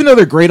 Yeah, like even though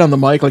they're great on the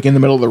mic, like in the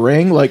middle of the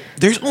ring, like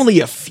there's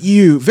only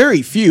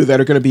very few that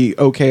are going to be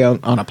okay on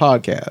a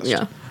podcast.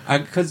 Yeah.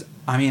 Because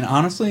I mean,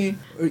 honestly,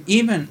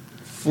 even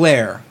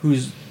Flair,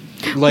 who's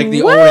like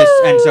the Woo! oldest,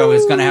 and so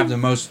is going to have the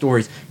most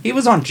stories. He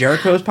was on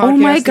Jericho's podcast. Oh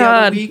my the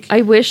God. other week,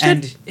 I wish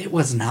and it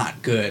was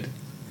not good.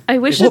 I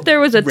wish It that there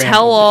was a rambled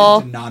tell-all,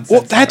 into nonsense.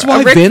 Well, that's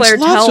why a Ric Vince Flair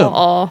loves him.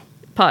 tell-all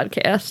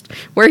podcast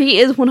where he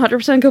is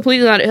 100%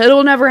 completely on it.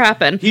 It'll never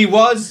happen. He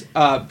was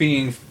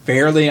being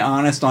fairly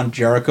honest on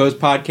Jericho's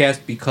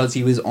podcast because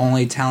he was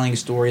only telling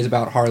stories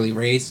about Harley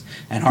Race,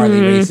 and Harley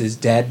Race is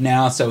dead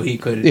now, so he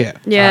could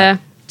Yeah.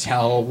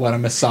 tell what a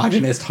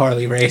misogynist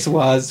Harley Race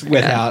was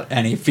without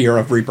any fear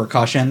of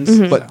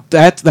repercussions. But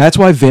that's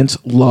why Vince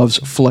loves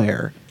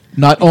Flair.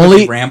 Not Because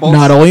only he rambles?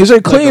 is it Like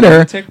a cleaner,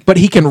 lunatic? but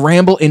he can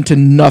ramble into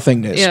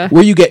nothingness. Yeah.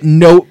 Where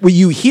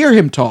you hear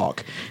him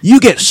talk, you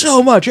get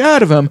so much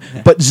out of him,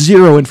 but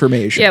zero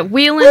information. Yeah,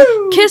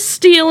 wheeling, kiss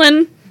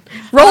stealing,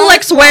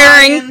 Rolex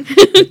wearing.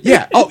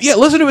 Yeah. Oh, yeah.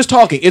 Listen to his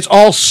talking. It's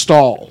all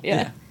stall.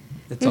 Yeah.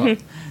 That's all.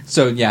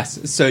 So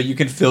yes, so you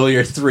can fill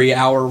your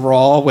 3-hour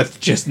Raw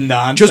with just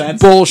nonsense, Just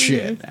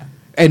bullshit,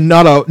 and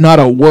not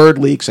a word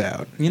leaks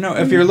out. You know,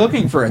 if you're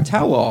looking for a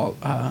tell-all,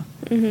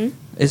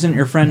 isn't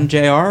your friend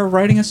JR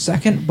writing a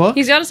second book?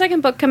 He's got a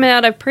second book coming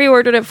out. I've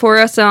pre-ordered it for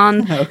us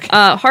on Okay.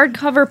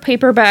 hardcover,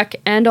 paperback,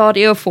 and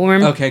audio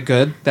form. Okay,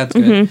 good. That's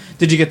good.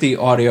 Did you get the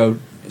audio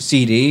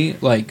CD?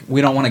 Like,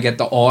 we don't want to get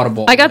the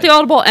Audible. I got the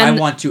Audible and I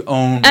want to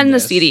own and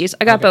this. the CDs.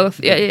 I got both.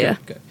 Yeah, Good, yeah,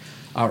 good.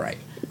 All right.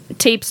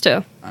 tapes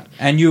too.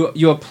 And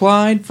you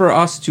applied for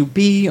us to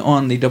be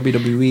on the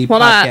WWE Well,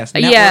 podcast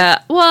network. yeah.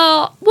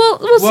 Well,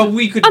 Well,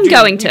 we could. I'm do-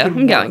 going we to. could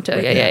I'm going work to.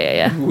 with Yeah, it.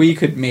 yeah. We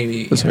could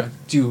maybe That's right.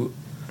 do.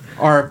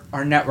 Our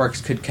networks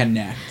could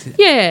connect.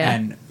 Yeah.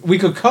 And we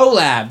could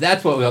collab.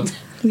 That's what we'll do.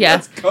 Yeah.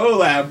 Let's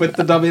collab with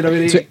the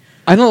WWE. So,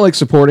 I don't like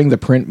supporting the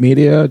print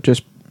media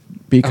just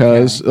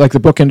because, like the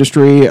book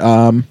industry,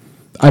 I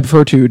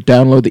prefer to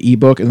download the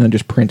ebook and then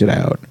just print it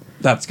out.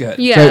 That's good.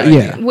 Yeah, So,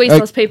 yeah.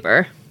 wasteless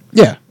paper.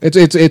 Yeah,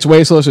 it's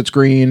wasteless. It's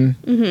green.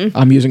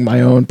 I'm using my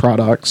own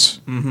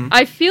products.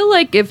 I feel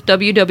like if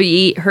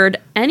WWE heard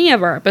any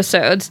of our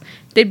episodes,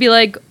 they'd be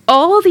like,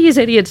 all these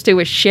idiots do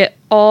is shit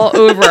all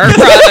over our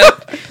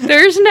product.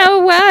 There's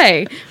no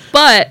way.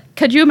 But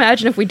could you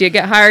imagine if we did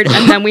get hired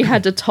and then we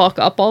had to talk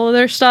up all of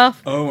their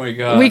stuff? Oh my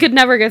god. We could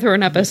never get through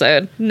an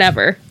episode.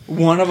 Never.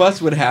 One of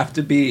us would have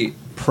to be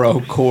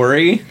pro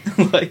Corey,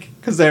 like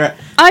because they're.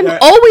 I'm they're-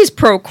 always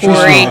pro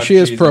Corey. Oh, She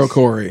is Jesus. pro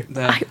Corey.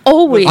 that- I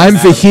always. I'm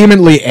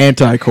vehemently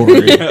anti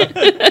Corey.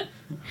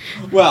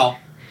 Well,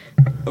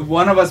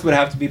 one of us would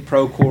have to be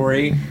pro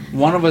Corey.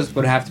 One of us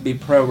would have to be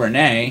pro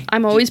Renee.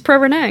 I'm always pro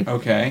Renee.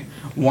 Okay.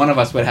 One of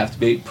us would have to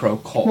be pro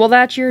Cole. Well,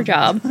 that's your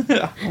job.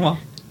 Well,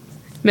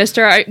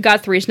 Mister, I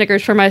got 3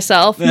 Snickers for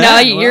myself. Yeah, now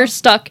well. you're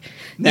stuck.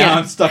 now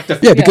I'm stuck to.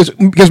 Yeah, because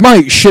my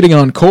shitting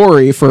on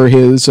Corey for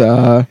his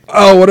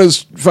what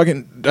is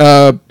fucking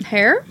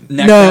Hair?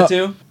 Neck no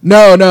tattoo.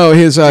 no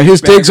his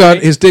digs on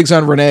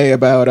Baggery? Renee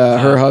about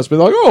her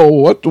husband, like, oh,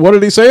 what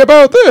did he say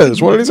about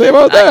this? What did he say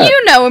about that?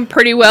 You know him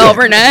pretty well,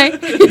 Renee.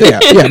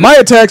 yeah, my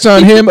attacks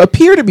on him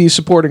appear to be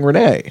supporting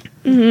Renee.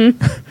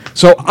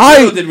 So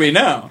Little did we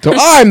know.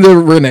 I'm the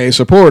Renee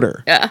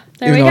supporter. Yeah,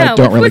 there Even we though I go.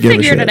 don't really We give a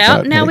figured shit, it out.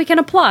 but, Now hey. we can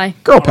apply.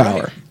 Girl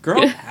power.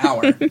 Girl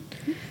power.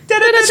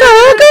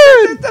 So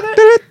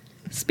good.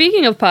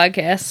 Speaking of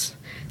podcasts,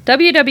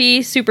 WWE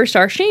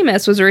superstar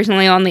Sheamus was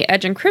recently on the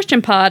Edge and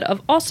Christian pod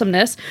of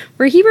Awesomeness,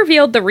 where he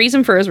revealed the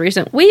reason for his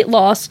recent weight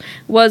loss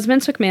was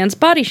Vince McMahon's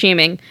body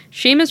shaming.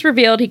 Sheamus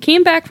revealed he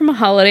came back from a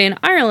holiday in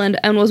Ireland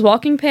and was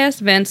walking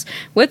past Vince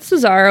with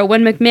Cesaro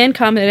when McMahon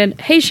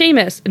commented, "Hey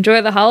Sheamus, enjoy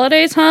the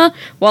holidays, huh?"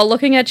 While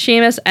looking at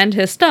Sheamus and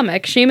his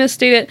stomach, Sheamus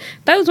stated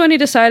that was when he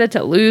decided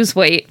to lose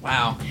weight.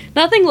 Wow.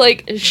 Nothing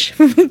like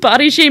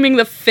body shaming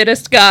the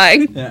fittest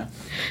guy. Yeah.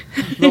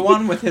 The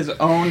one with his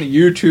own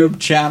YouTube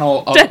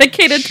channel of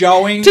Dedicated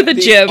showing to the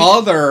gym.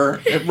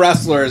 other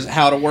wrestlers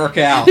how to work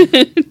out.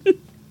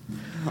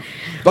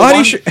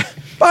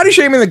 Body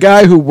shaming the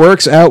guy who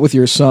works out with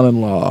your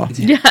son-in-law.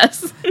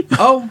 Yes.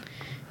 Oh,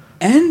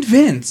 and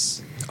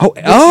Vince. Oh,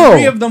 The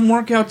three of them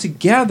work out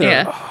together.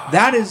 Yeah.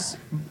 That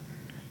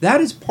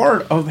is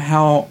part of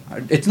how,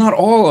 it's not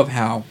all of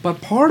how,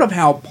 but part of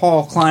how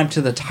Paul climbed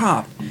to the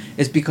top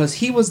is because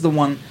he was the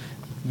one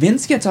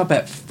Vince gets up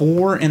at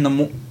 4 in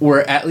the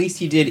or at least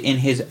he did in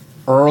his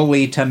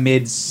early to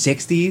mid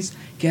 60s,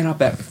 get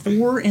up at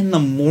 4 in the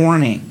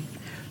morning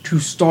to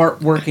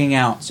start working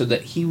out so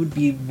that he would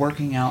be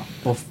working out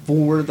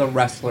before the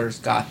wrestlers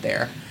got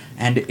there.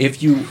 And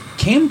if you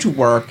came to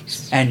work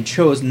and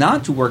chose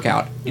not to work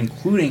out,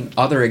 including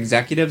other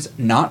executives,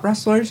 not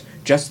wrestlers,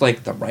 just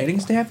like the writing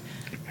staff,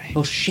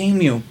 he'll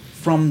shame you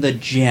from the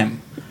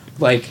gym.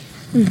 Like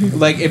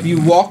if you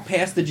walk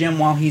past the gym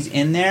while he's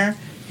in there,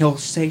 he'll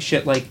say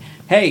shit like,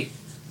 "Hey,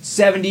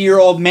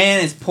 70-year-old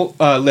man is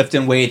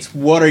lifting weights.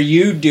 What are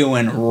you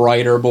doing,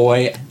 writer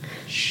boy?"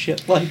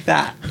 Shit like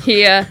that.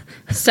 He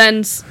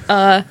sends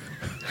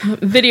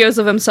videos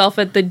of himself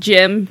at the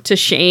gym to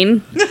Shane.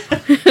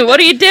 What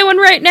are you doing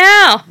right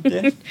now?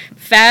 Yeah.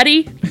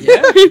 Fatty?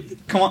 Yeah.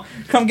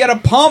 Come get a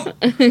pump,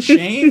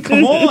 Shane.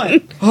 Come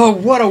on. Oh,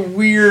 what a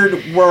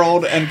weird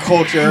world and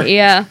culture.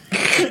 Yeah.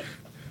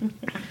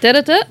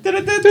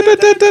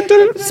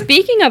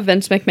 Speaking of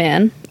Vince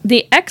McMahon,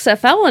 the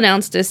XFL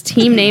announced its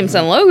team names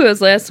and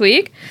logos last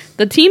week.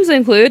 The teams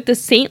include the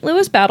St.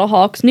 Louis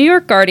Battlehawks, New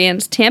York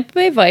Guardians, Tampa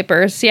Bay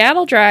Vipers,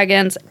 Seattle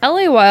Dragons,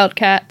 LA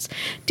Wildcats,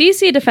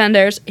 DC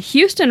Defenders,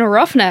 Houston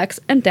Roughnecks,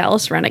 and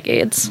Dallas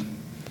Renegades.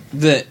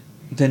 The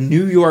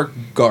New York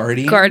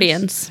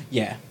Guardians?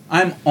 Yeah.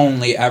 I'm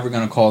only ever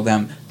going to call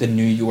them the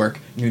New York,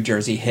 New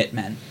Jersey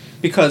Hitmen.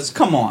 Because,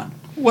 come on.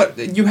 What?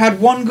 You had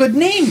one good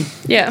name.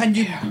 Yeah. And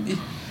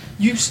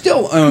you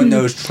still own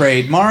those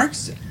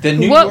trademarks. The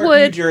New York,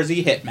 New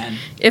Jersey Hitmen.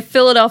 If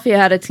Philadelphia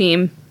had a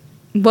team,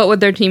 what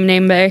would their team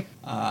name be?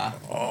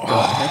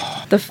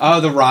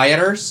 The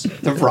Rioters.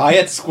 The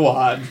Riot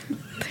Squad.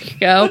 There you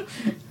go.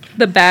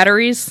 The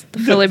Batteries. The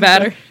Philly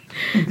Batter.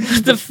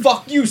 The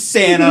fuck you,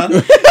 Santa.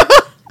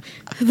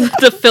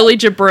 The Philly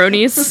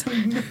Jabronis.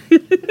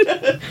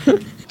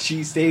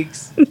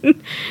 Cheesesteaks.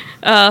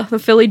 The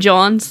Philly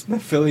Johns. The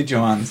Philly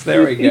Johns.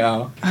 There we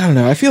go. I don't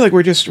know. I feel like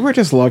we're just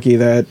lucky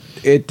that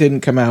it didn't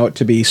come out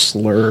to be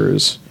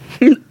slurs.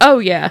 Oh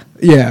yeah.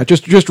 Yeah,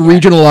 just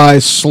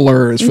regionalized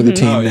slurs for the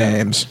team yeah.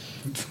 names.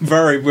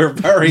 We're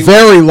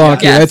very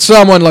lucky Yes. that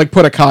someone like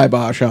put a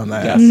kibosh on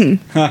that.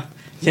 Yes.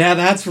 Yeah,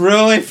 that's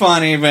really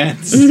funny,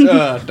 Vince.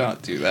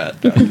 Don't do that.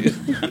 Don't do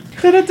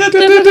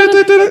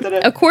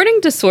that.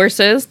 According to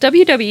sources,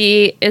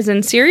 WWE is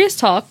in serious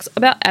talks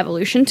about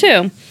Evolution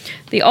 2.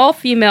 The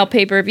all-female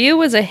pay-per-view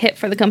was a hit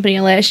for the company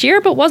last year,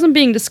 but wasn't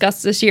being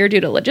discussed this year due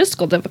to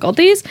logistical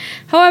difficulties.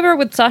 However,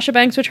 with Sasha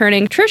Banks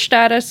returning, Trish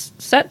Stratus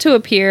set to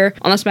appear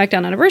on the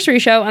SmackDown Anniversary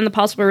show, and the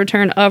possible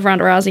return of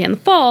Ronda Rousey in the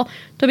fall,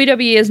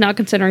 WWE is now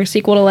considering a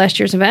sequel to last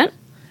year's event.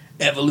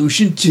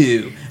 Evolution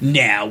 2,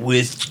 now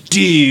with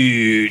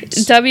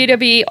dudes.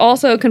 WWE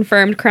also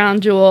confirmed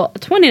Crown Jewel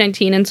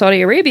 2019 in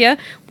Saudi Arabia,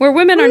 where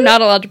women are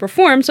not allowed to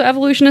perform, so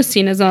Evolution is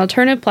seen as an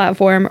alternative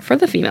platform for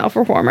the female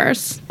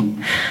performers.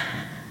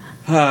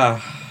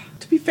 To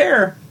be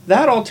fair,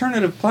 that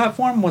alternative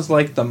platform was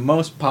like the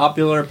most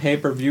popular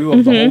pay-per-view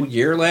of the whole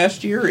year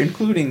last year,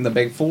 including the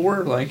Big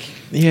Four. Like,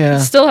 Yeah.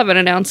 Still haven't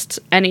announced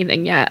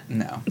anything yet.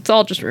 no. It's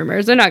all just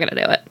rumors. They're not going to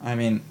do it. I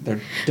mean,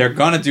 they're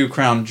gonna do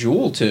Crown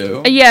Jewel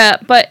too. Yeah,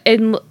 but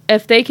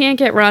if they can't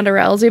get Ronda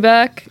Rousey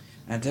back,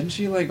 And didn't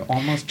she like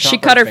almost she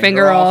chop cut her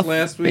finger off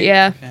last week?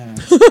 Yeah.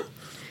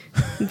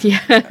 She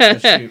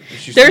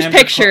There's slammed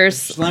pictures.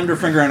 Slammed her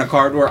finger in a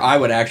car door. I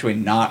would actually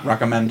not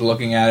recommend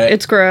looking at it.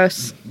 It's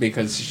gross.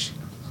 Because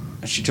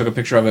she took a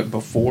picture of it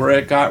before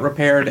it got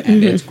repaired,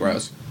 and it's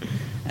gross.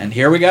 And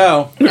here we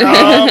go.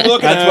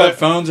 That's what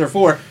phones are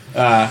for.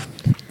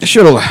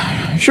 Should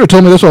have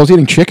told me this while I was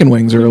eating chicken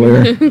wings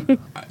earlier.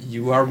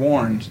 You are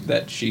warned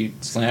that she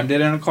slammed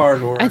it in a car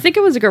door. I think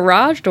it was a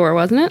garage door,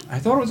 wasn't it? I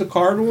thought it was a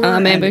car door.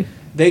 Maybe. And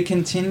they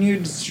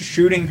continued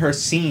shooting her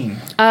scene.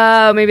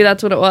 Oh, maybe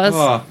that's what it was.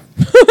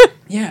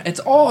 Yeah, it's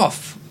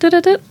off.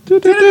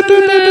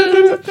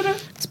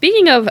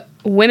 Speaking of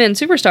women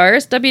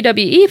superstars,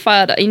 WWE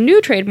filed a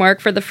new trademark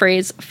for the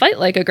phrase "fight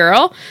like a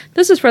girl."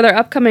 This is for their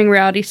upcoming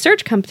reality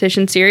search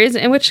competition series,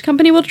 in which the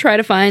company will try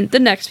to find the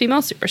next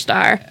female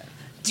superstar.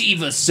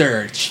 Diva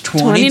Search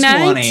 2020.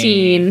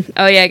 2019.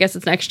 Oh yeah, I guess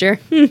it's next year.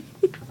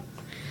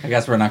 I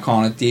guess we're not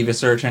calling it Diva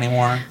Search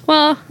anymore.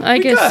 Well, I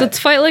guess could. it's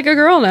fight like a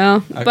girl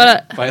now, Okay.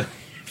 but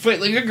Fight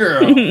like a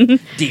girl.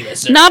 Diva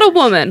Search. not a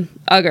woman,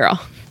 a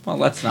girl, Well,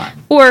 let's not.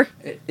 or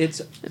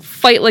It's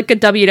fight like a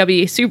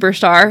WWE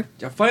superstar.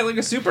 Fight like a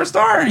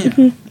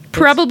superstar.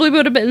 Probably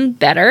would have been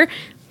better.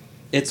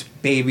 It's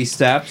baby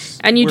steps.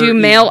 And you We're do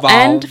male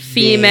and evolving.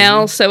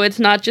 female, so it's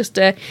not just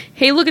a,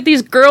 hey, look at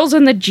these girls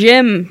in the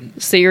gym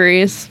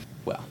series.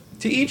 Well,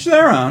 to each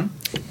their own.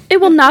 It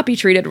will not be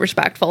treated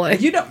respectfully.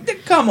 You don't.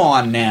 Come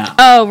on now.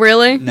 Oh,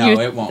 really? No,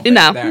 it won't. Be.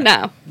 No, There.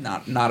 no.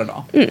 Not at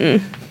all.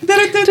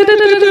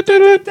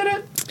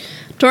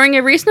 During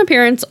a recent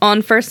appearance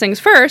on First Things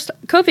First,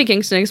 Kofi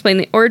Kingston explained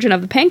the origin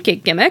of the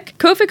pancake gimmick.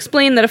 Kofi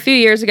explained that a few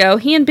years ago,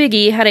 he and Big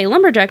E had a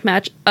lumberjack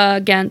match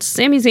against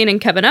Sami Zayn and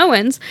Kevin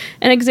Owens,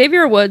 and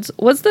Xavier Woods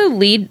was the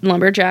lead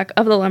lumberjack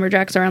of the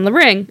Lumberjacks around the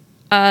ring.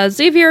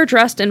 Xavier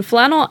dressed in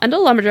flannel and a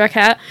lumberjack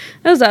hat,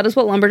 as that is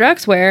what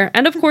lumberjacks wear.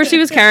 And of course, he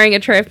was carrying a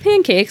tray of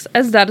pancakes,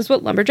 as that is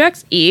what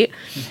lumberjacks eat.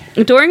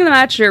 During the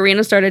match, the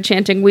arena started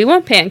chanting, "We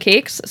want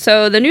pancakes."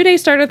 So the New Day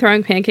started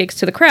throwing pancakes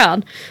to the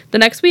crowd. The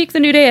next week, the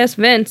New Day asked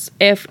Vince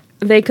if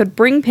they could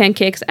bring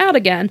pancakes out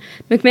again.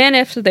 McMahon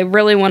asked if they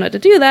really wanted to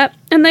do that,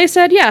 and they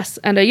said yes.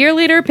 And a year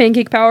later,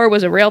 pancake power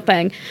was a real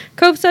thing.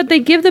 Cove said they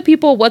give the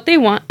people what they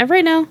want, and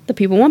right now, the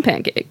people want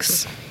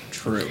pancakes.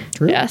 True.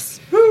 Yes.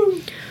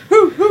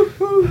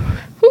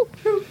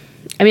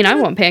 I mean, I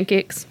want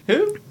pancakes.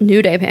 Who?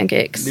 New Day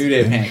pancakes. New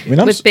Day pancakes. I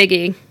mean, With Big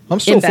E. I'm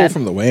still in full bed.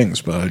 from the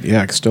wings, but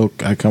yeah,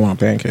 I come on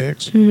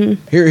pancakes.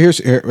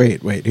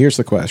 Mm-hmm. Wait. Here's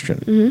the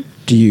question: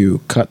 Do you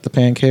cut the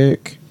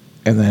pancake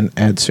and then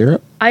add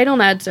syrup? I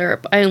don't add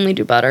syrup. I only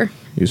do butter.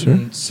 You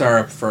sir?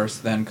 Syrup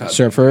first, then cut.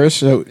 Syrup first.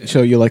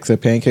 So you like the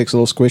pancakes a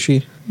little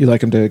squishy? You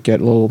like them to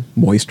get a little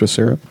moist with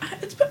syrup?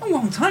 It's been a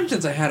long time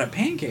since I had a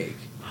pancake.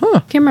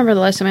 Can't remember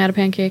the last time I had a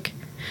pancake.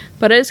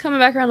 But it is coming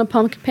back around to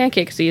pumpkin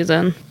pancake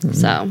season.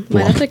 So,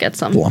 might have to get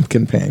some.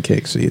 Blumpkin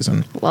pancake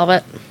season. Love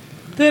it.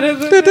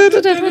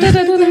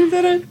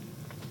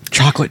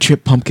 Chocolate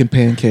chip pumpkin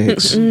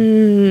pancakes.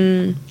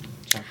 Chocolate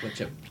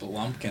chip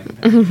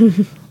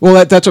blumpkin.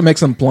 Well, that's what makes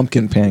them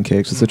Blumpkin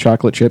pancakes. It's the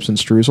chocolate chips and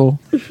streusel.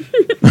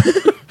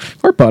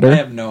 Or butter. I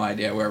have no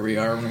idea where we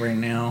are right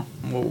now.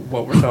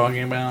 What we're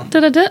talking about.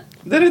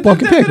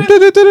 Blumpkin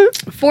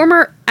pancakes.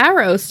 Former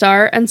Arrow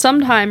star and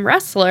sometime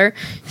wrestler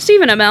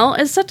Stephen Amell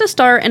is set to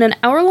star in an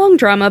hour-long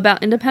drama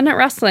about independent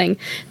wrestling.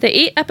 The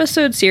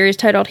 8-episode series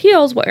titled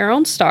Heels will air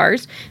on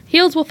Starz.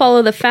 Heels will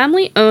follow the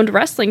family-owned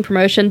wrestling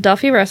promotion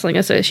Duffy Wrestling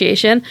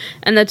Association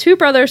and the two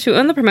brothers who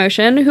own the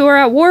promotion who are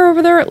at war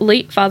over their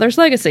late father's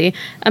legacy.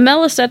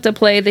 Amell is set to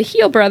play the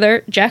heel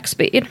brother, Jack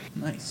Spade.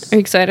 Nice. Are you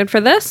excited for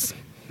this?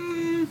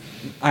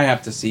 I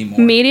have to see more.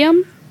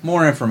 Medium?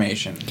 More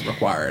information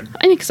required.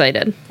 I'm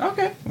excited.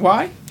 Okay.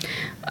 Why?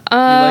 You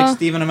like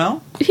Stephen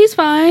Amell? He's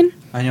fine.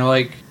 And you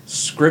like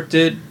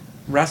scripted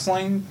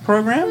wrestling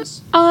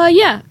programs?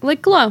 Yeah,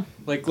 like Glow.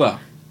 Like Glow?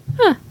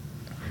 Huh.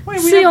 Wait,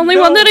 It's the only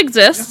one that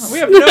exists. We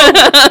have no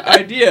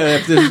idea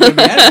if this is going to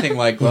be anything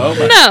like Glow.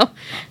 But No.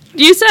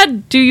 You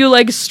said, do you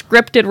like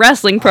scripted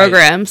wrestling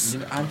programs?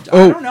 I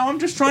don't know. I'm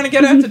just trying to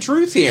get at the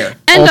truth here.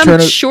 And I'm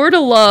Alternative- sure to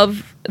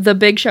love the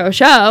Big Show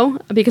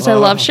because I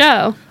love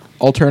Show.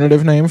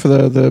 Alternative name for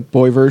the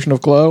boy version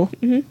of Glow?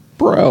 Mm-hmm.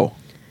 Bro.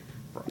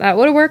 That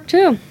would have worked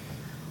too.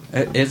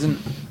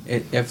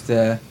 If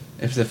the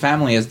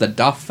family is the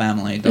Duff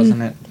family,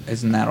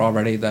 isn't that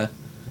already the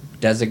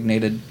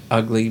designated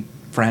ugly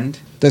friend?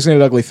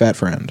 Designated ugly fat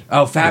friend.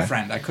 Oh, fat Yeah.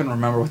 friend. I couldn't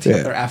remember what the Yeah.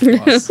 other F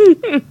was.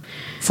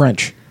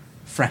 French.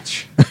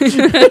 French.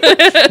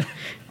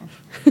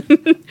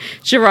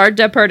 Gerard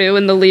Depardieu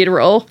in the lead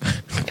role.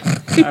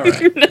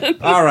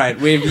 All right.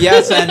 We've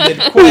ended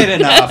quite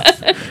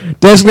enough.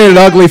 Designated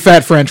ugly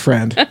fat French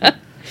friend.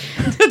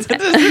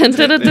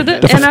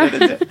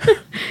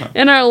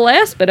 In our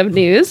last bit of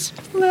news,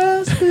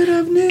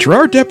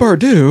 Gerard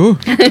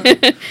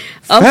Depardieu.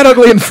 Fat,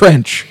 ugly, and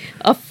French.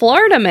 a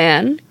Florida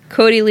man,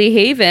 Cody Lee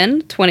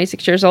Haven,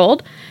 26 years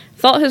old,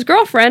 thought his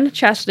girlfriend,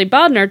 Chastity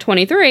Bodner,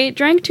 23,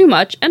 drank too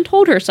much and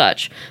told her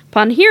such.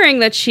 Upon hearing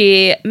that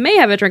she may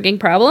have a drinking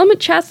problem,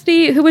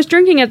 Chastity, who was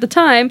drinking at the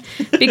time,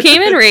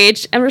 became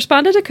enraged and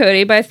responded to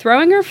Cody by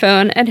throwing her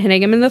phone and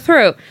hitting him in the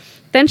throat.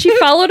 Then she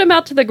followed him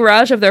out to the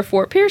garage of their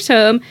Fort Pierce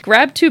home,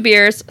 grabbed 2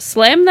 beers,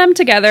 slammed them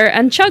together,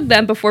 and chugged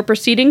them before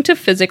proceeding to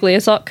physically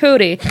assault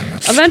Cody.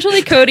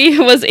 Eventually, Cody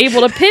was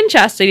able to pin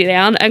Chastity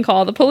down and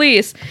call the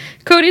police.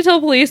 Cody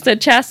told police that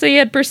Chastity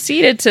had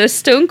proceeded to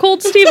Stone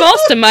Cold Steve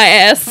Austin my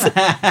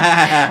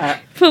ass.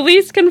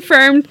 Police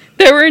confirmed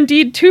there were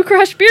indeed 2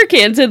 crushed beer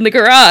cans in the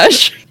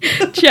garage.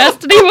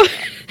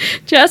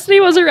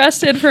 Chastity was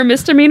arrested for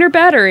misdemeanor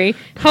battery.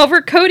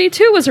 However, Cody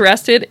too was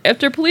arrested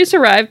after police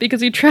arrived because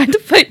he tried to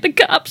fight the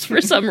cops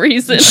for some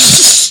reason.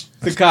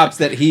 The cops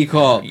that he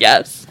called.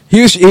 Yes.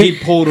 He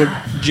pulled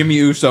a Jimmy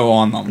Uso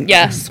on them.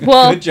 Yes.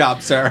 Well, Good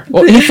job, sir.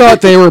 Well, he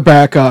thought they were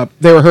backup.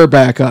 They were her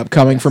backup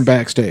coming from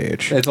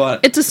backstage. That's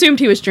what. it's assumed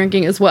he was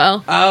drinking as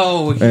well.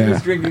 Oh, he Yeah.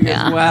 was drinking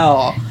Yeah. as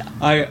well.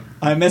 I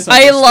misunderstood.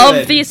 I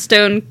love the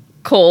Stone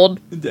Cold.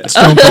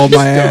 Stone Cold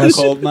my Stone ass.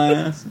 Cold my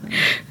ass.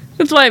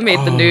 That's why I made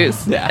the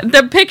news. yeah.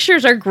 The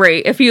pictures are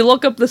great. If you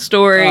look up the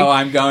story, Oh,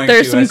 I'm going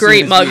there's to some as soon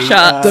great as mug we,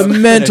 shots. The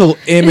mental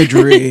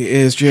imagery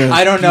is just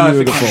I don't know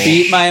beautiful. if it can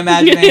beat my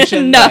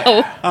imagination.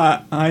 No.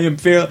 but, I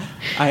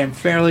am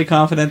fairly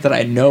confident that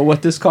I know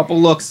what this couple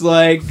looks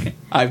like.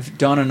 I've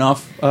done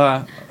enough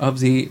of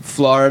the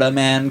Florida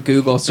man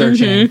Google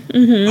searching.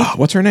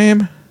 What's her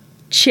name?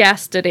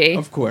 Chastity.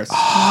 Of course.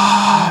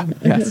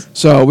 Yes.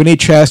 So we need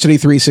Chastity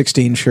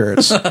 316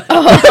 shirts.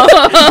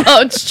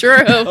 Oh, it's true.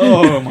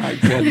 Oh my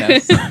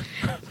goodness.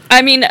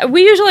 I mean,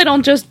 we usually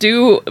don't just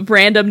do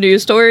random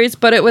news stories,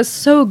 but it was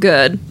so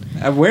good.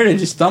 Where did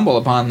you stumble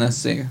upon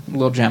this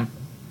little gem?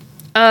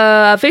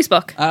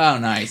 Facebook. Oh,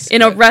 nice.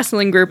 In a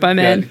wrestling group I'm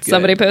in. Good,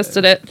 Somebody good.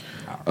 posted it.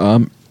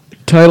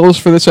 Titles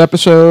for this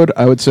episode,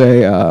 I would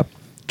say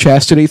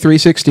Chastity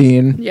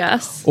 316,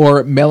 Yes.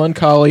 or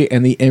Melancholy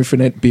and the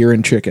Infinite Beer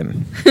and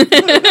Chicken.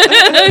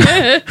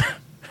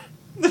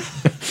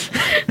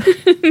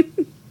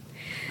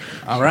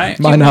 All right.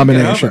 My We'll think it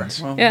nominations.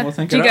 over. Well, Yeah. we'll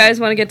think Do you it guys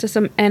want to get to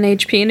some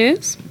NHP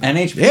news? over.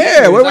 NHP.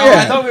 Yeah, where we I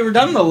at? thought we were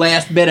done the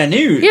last bit of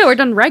news. Yeah, we're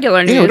done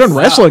regular news. Yeah, we're done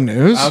wrestling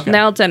news. Okay.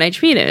 Now it's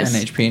NHP news.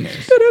 NHP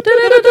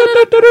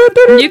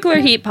news. Nuclear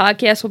Heat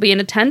Podcast will be in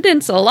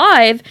attendance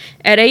live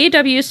at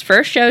AEW's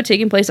first show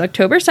taking place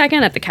October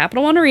 2nd at the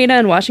Capital One Arena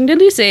in Washington,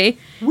 D.C.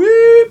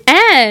 Whoop.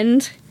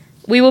 And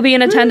we will be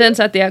in attendance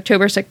at the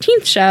October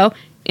 16th show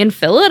in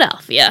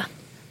Philadelphia.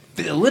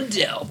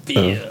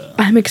 Philadelphia.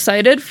 I'm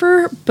excited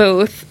for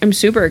both. I'm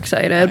super I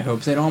excited.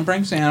 hope they don't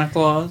bring Santa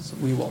Claus.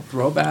 We will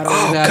throw batteries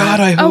Oh, at God,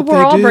 him. I Oh, hope we're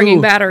they all do.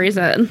 bringing batteries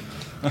in.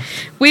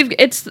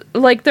 It's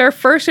like their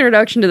first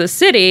introduction to the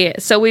city,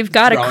 so we've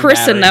got to Throwing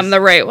christen them batteries.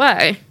 the right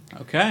way.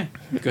 Okay.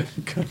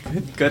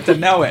 Good to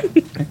know it.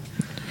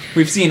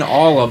 We've seen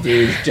all of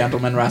these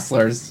gentlemen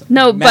wrestlers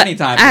No, many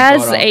but times.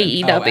 as photo op.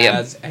 AEW. Oh,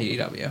 as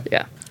AEW.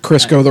 Yeah.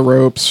 Crisco the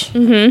ropes.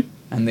 And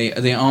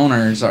the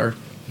owners are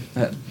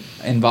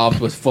involved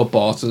with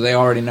football, so they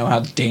already know how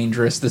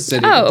dangerous the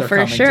city that Oh, they're for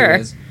coming sure. to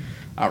is.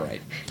 All right.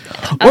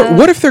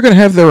 What if they're going to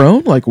have their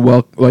own like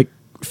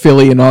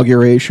Philly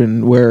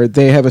inauguration where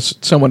they have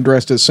someone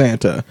dressed as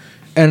Santa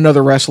and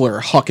another wrestler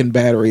hucking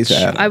batteries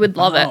at 'em? I would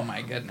love it. Oh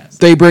my goodness.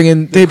 They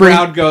bring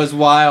Crowd goes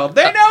wild.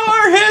 They know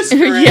our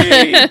history.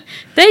 Yeah.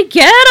 They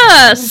get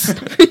us.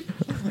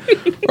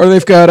 or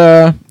they've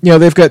got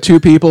they've got two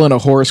people in a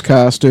horse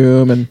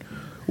costume and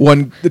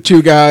the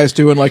two guys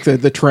doing like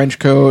the trench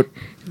coat.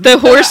 The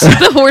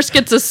horse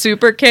gets a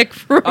super kick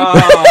from.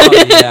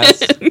 Oh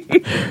yes.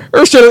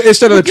 Or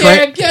instead of the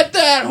Can't get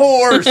that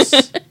horse.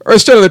 or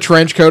instead of the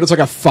trench coat, it's like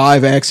a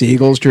 5X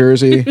Eagles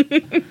jersey.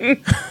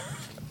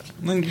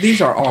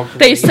 These are all.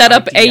 They great set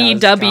up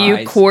ideas, AEW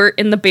guys. court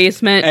in the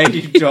basement.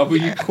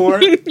 AEW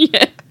court.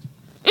 Yeah.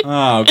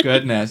 Oh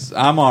goodness,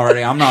 I'm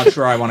not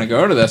sure I want to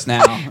go to this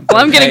now. Well,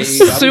 I'm getting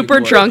AEW super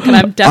court. drunk, and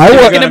I'm definitely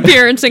I wa- making an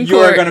appearance in You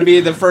are court. going to be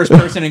the first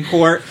person in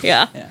court.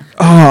 Yeah.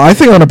 Oh, I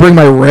think I want to bring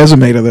my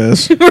resume to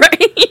this.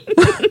 Right.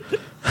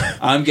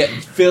 I'm getting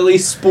Philly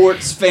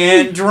sports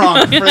fan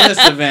drunk for this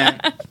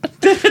event.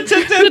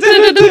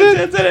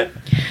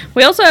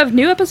 We also have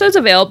new episodes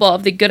available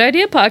of the Good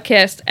Idea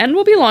podcast, and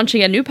we'll be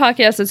launching a new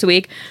podcast this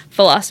week,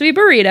 Philosophy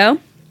Burrito.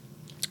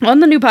 On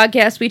the new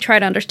podcast, we try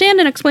to understand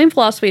and explain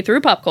philosophy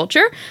through pop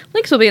culture.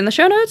 Links will be in the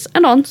show notes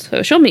and on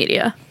social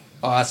media.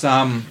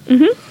 Awesome.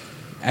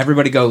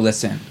 Everybody go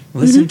listen.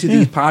 Listen to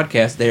these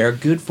podcasts. They are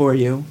good for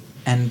you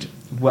and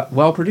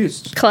well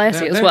produced.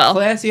 Classy as They're well.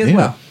 Classy as Yeah.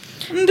 well.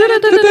 In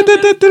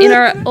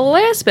our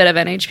last bit of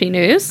NHP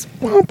news,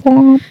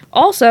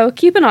 also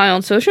keep an eye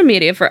on social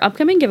media for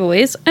upcoming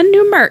giveaways and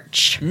new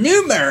merch.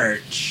 New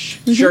merch.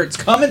 Shirts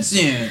coming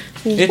soon.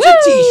 It's a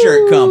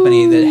t-shirt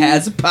company that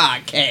has a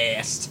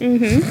podcast.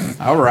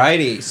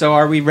 Alrighty. So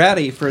are we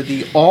ready for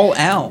the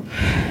all-out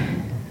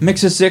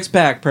Mix a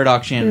Six-Pack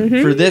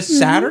production for this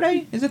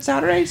Saturday? Is it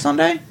Saturday?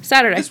 Sunday?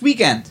 Saturday. This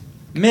weekend.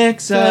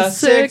 Mix a The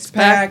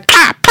Six-Pack.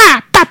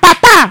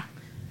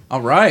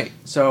 All right.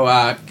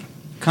 So,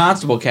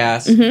 Constable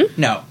Cass.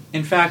 No.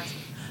 In fact,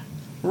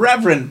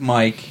 Reverend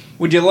Mike,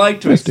 would you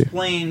like to Yes, dear.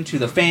 explain to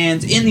the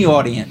fans in the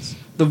audience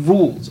the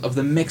rules of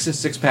the Mix a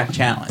Six-Pack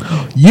Challenge?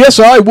 Yes,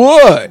 I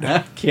would.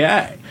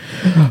 Okay.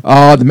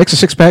 The Mix a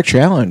Six-Pack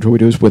Challenge. What we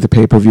do is with a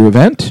pay-per-view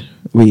event,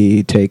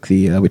 we take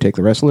the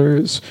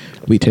wrestlers,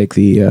 we take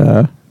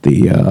the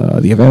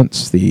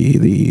events,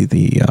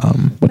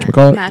 the what you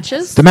call it?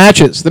 Matches? The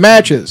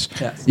matches.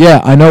 Yes. Yeah,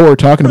 I know what we're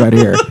talking about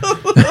here.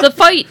 The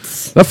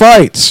fights. The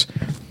fights.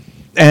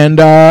 And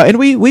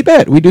we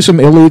bet. We do some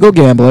illegal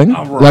gambling,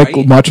 All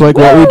right. much like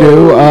what we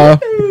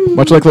do,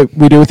 much like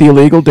we do with the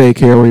illegal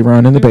daycare we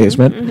run in the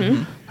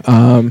basement.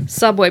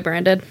 Subway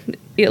branded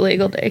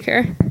illegal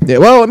daycare. Yeah,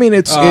 well, I mean,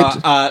 it's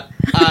I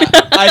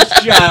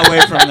shy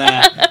away from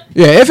that.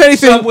 yeah. If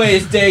anything,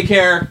 Subway's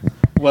daycare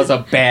was a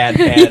bad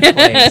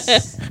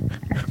place.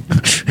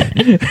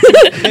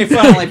 They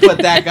finally put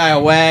that guy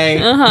away.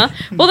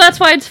 Well, that's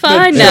why it's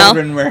fine The now.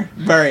 children were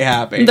very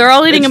happy. They're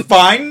all eating It's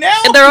fine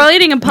now. They're all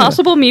eating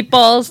Impossible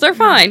meatballs. They're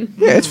fine.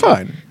 yeah, it's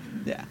fine.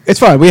 Yeah. It's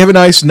fine. We have a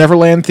nice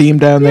Neverland theme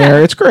down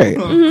there. It's great.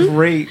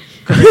 Great,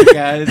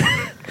 guys.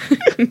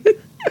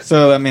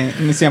 So let me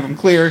see if I'm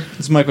clear.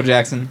 It's Michael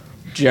Jackson,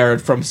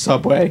 Jared from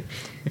Subway,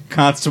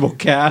 Constable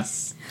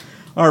Cass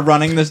are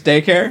running this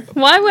daycare.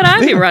 Why would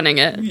I be running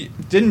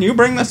it? Didn't you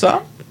bring this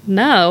up?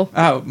 No.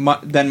 Oh,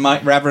 then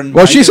Reverend.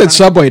 Well, Mike she is said running-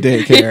 Subway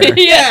daycare.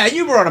 Yeah,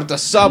 you brought up the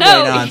Subway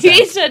No, nonsense.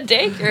 he said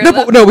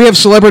daycare. No, we have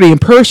celebrity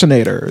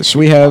impersonators.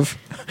 We have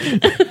a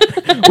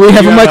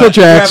You Michael have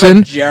Jackson.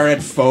 a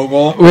Jared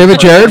Fogle. We have a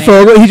Jared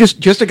Fogle. He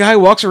just a guy who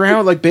walks around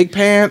with like big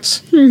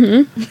pants.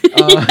 We've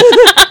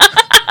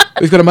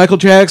got a Michael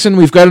Jackson.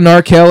 We've got an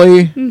R.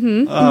 Kelly.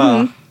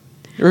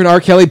 You're an R.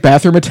 Kelly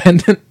bathroom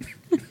attendant.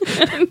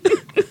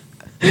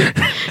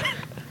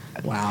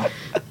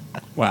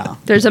 Wow.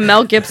 There's a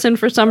Mel Gibson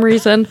for some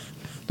reason.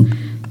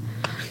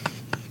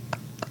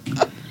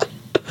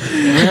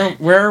 We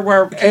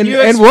Where And-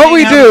 you and what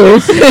we explain how do- the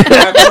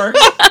six-pack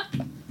works?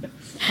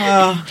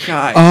 Oh,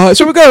 God.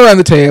 So we go around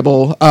the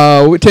table.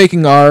 We're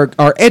taking our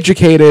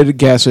educated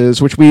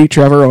guesses, which we each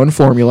have our own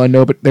formula.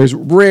 No, but there's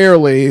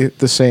rarely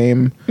the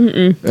same.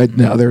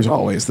 No, there's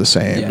always the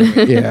same.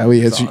 Yeah. We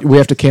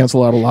have to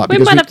cancel out a lot. We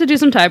because might have to do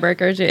some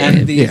tiebreakers. Yeah.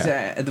 And these,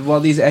 Yeah.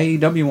 these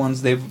AEW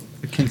ones, they've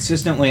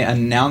consistently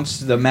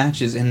announced the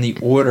matches in the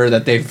order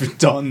that they've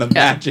done the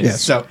matches.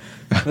 Yes. So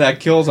that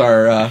kills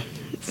our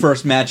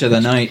first match of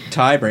the night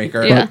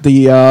tiebreaker. Yeah.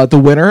 But the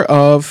winner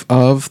of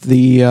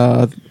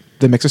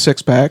the mix of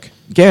six pack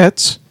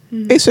gets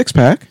a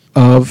 6-pack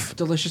of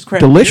Delicious craft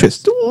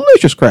delicious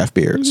beers. craft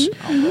beers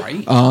All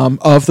right.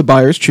 of the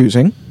buyer's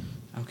choosing.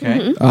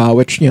 Okay.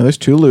 Which there's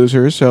two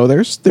losers, so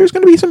there's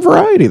going to be some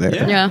variety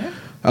there. Yeah.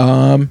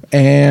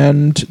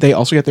 And they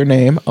also get their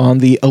name on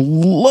the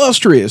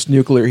illustrious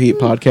Nuclear Heat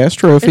Podcast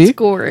trophy. It's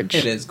gorge.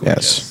 It is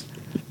gorgeous.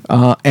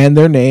 And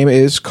their name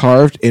is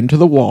carved into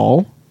the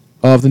wall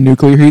of the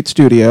Nuclear Heat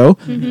studio,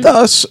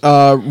 thus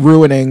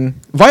violating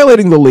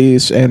the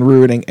lease and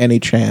ruining any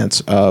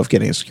chance of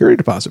getting a security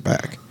deposit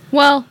back.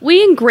 Well,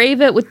 we engrave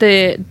it with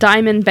the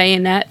diamond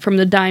bayonet from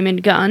the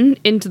diamond gun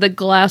into the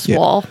glass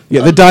wall.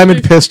 Yeah, the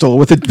diamond pistol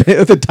with the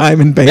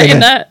diamond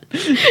bayonet.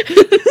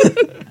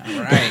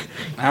 Bayonet.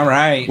 All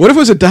right. What if it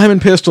was a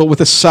diamond pistol with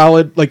a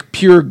solid, like,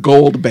 pure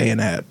gold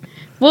bayonet?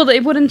 Well, they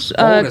wouldn't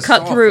Gold is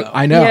cut soft, through. though.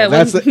 I know, Yeah,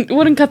 that's it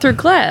wouldn't cut through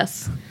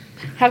glass.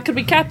 How could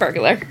we cat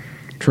burglar?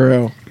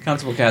 True.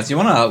 Constable Cass, you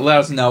want to let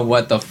us know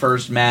what the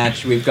first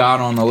match we've got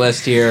on the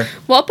list here?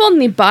 Well, up on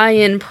the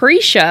buy-in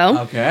pre-show,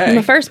 Okay. in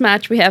the first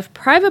match, we have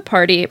Private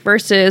Party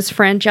versus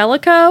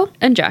Frangelico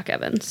and Jack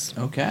Evans.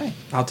 Okay.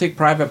 I'll take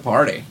Private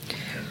Party.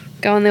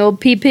 Going the old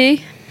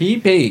PP.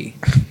 PP.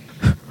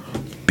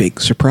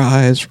 Big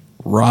surprise.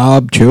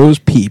 Rob chose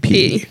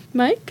PP.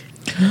 Mike?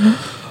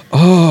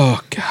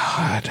 Oh,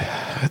 God.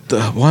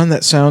 The one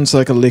that sounds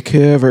like a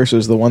liqueur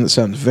versus the one that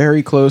sounds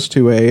very close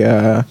to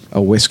a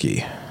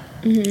whiskey.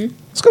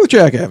 Let's go with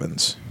Jack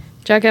Evans.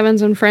 Jack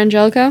Evans and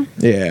Frangelico.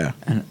 Yeah.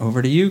 And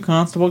over to you,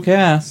 Constable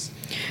Cass.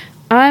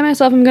 I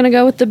myself am going to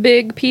go with the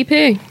big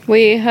PP.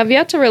 We have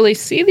yet to really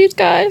see these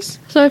guys,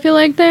 so I feel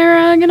like they're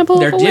going to pull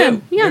They're off a win.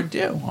 due. Yeah.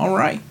 They're due. All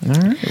right. All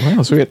right.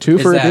 Wow. So we got two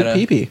for a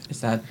big PP.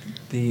 Is that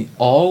the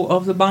all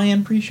of the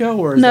buy-in pre-show,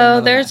 or is there No,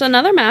 another there's match?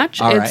 another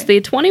match. All It's right.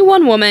 the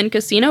 21-woman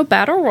Casino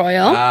Battle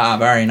Royal. Ah,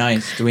 very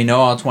nice. Do we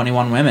know all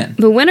 21 women?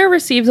 The winner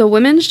receives a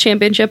women's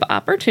championship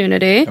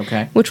opportunity,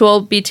 Okay. which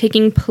will be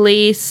taking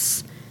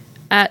place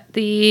at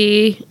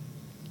the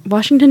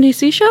Washington,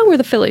 D.C. show or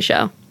the Philly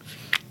show.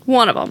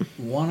 One of them.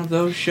 One of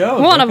those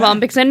shows. One of okay. them,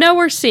 because I know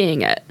we're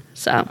seeing it.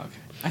 So, Okay.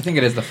 I think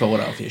it is the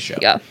Philadelphia show.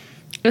 yeah.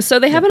 So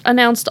they haven't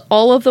announced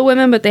all of the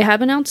women, but they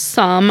have announced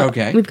some.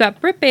 Okay. We've got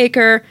Britt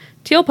Baker,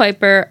 Teal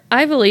Piper,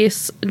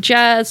 Ivelisse,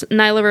 Jazz,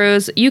 Nyla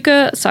Rose,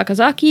 Yuka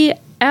Sakazaki,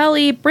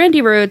 Allie,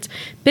 Brandy Rhodes,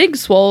 Big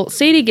Swole,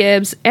 Sadie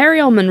Gibbs,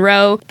 Ariel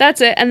Monroe. That's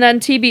it. And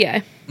then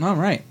TBA. All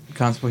right.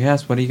 Constable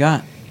Cass, what do you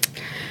got?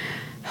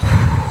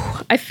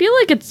 I feel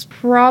like it's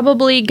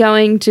probably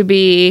going to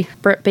be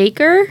Britt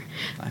Baker.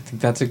 I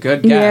think that's a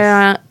good guess.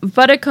 Yeah,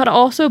 but it could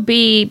also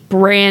be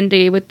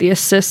Brandy with the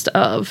assist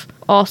of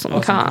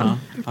Awesome Khan.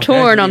 Okay,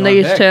 Torn who on do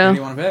you wanna these pick? Who do you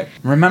two. want to pick?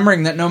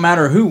 Remembering that no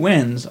matter who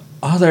wins,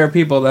 other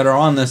people that are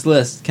on this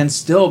list can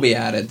still be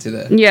added to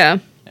the Yeah.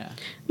 Yeah.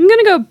 I'm going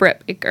to go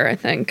Britt Baker, I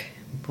think.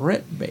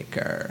 Britt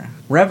Baker.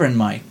 Reverend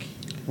Mike,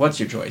 what's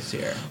your choice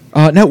here?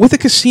 Now, with the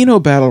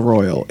casino battle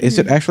royal, is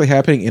it actually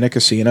happening in a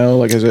casino?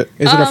 Like, is it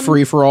a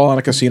free for all on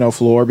a casino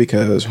floor?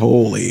 Because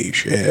holy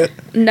shit!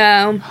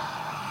 No.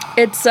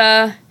 It's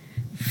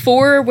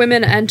 4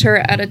 women enter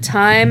at a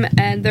time,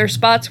 and their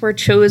spots were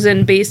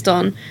chosen based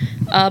on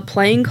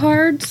playing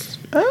cards.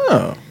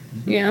 Oh,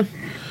 Yeah.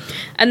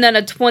 And then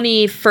a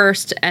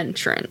 21st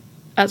entrant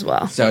as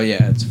well. So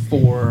yeah, it's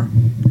 4,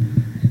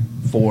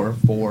 4,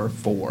 4,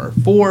 4,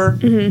 4,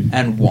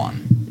 and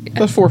 1.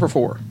 that's 4 for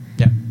 4.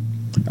 Yeah.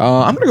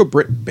 I'm gonna go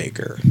Britt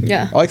Baker.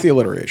 Yeah. I like the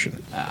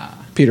alliteration.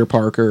 Peter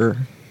Parker,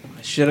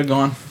 I should have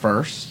gone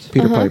first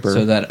Peter Piper.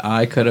 so that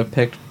I could have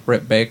picked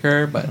Britt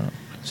Baker, but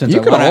since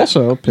You I could wanna,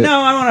 also pick- No,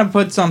 I want to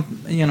put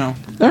some, All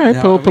right,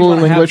 put a we little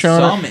wanna have English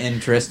on some it.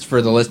 interest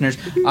for the listeners.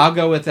 I'll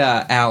go with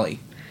Allie.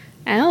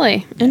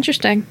 Allie.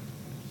 Interesting.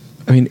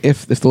 I mean,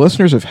 if the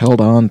listeners have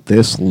held on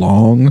this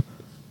long,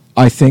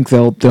 I think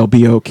they'll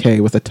be okay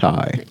with a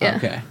tie. Yeah.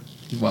 Okay.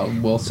 Well,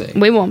 we'll see.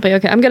 We won't be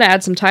okay. I'm going to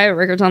add some tire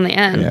records on the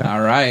end. Yeah.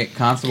 All right,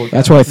 Constable.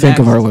 That's what I think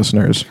of next. our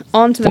listeners.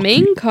 On to the Fuck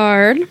main you.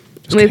 card.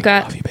 Just We've kidding,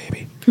 got I love you,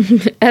 baby.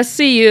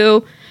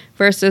 SCU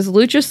versus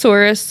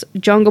Luchasaurus,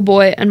 Jungle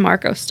Boy, and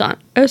Marco Stunt.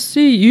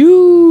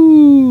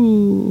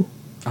 SCU.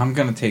 I'm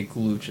gonna take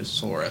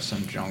Luchasaurus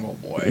and Jungle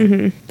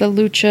Boy. The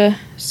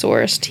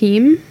Luchasaurus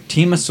team.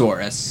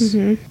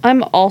 Teamosaurus.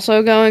 I'm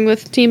also going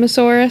with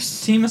Teamosaurus.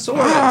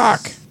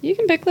 Teamosaurus. You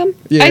can pick them.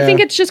 Yeah. I think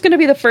it's just going to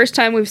be the first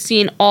time we've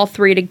seen all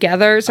 3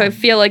 together, so I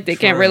feel like they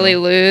can't True. really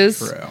lose.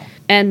 True.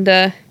 And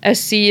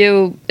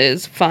SCU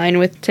is fine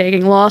with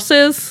taking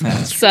losses.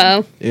 That's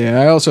So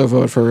Yeah, I also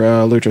vote for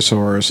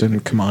Luchasaurus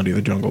and Commandi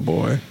the Jungle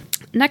Boy.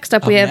 Next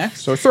up, Up we have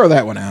next? So throw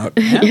that one out.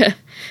 yeah,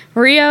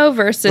 Rio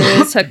versus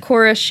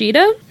Hakura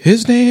Shida.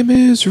 His name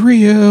is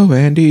Rio,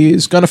 and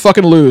he's gonna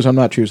fucking lose. I'm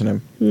not choosing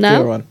him. The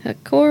other No, one.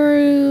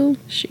 Hakura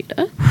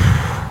Shida.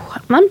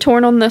 I'm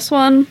torn on this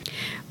one.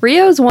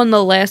 Rio's won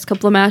the last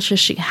couple of matches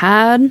she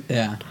had,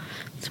 Yeah.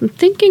 so I'm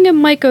thinking it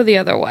might go the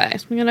other way.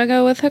 So I'm gonna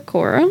go with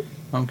Hakura.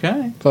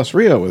 Okay. Plus,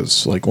 Rio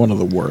is like one of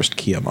the worst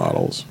Kia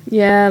models.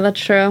 Yeah, that's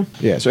true.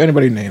 Yeah, so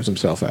anybody who names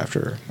himself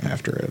after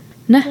it.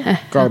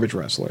 Garbage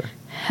wrestler.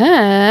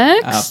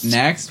 Next. Up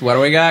next, what do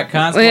we got?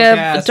 Constable We have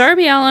cast.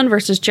 Darby Allin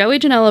versus Joey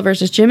Janela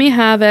versus Jimmy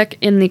Havoc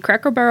in the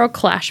Cracker Barrel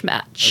Clash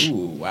match. Ooh,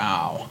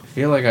 wow. I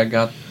feel like I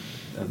got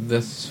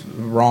this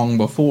wrong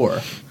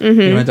before,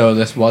 even though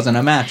this wasn't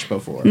a match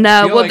before. No,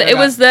 I feel well, like I it got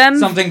was them.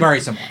 Something very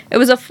similar. It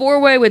was a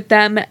 4-way with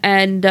them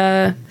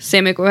and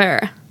Sammy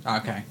Guevara.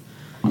 Okay.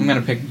 I'm going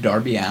to pick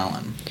Darby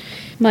Allin.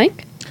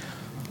 Mike?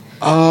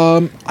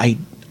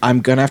 I'm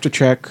gonna have to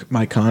check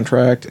my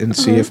contract and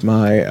see if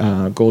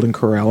my Golden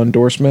Corral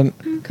endorsement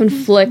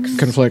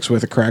Conflicts.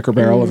 with a Cracker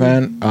Barrel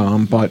event.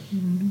 But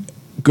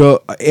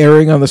go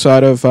erring on the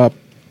side of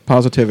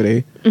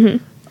positivity.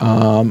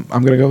 I'm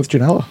gonna go with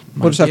Janela.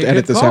 We'll just have be to a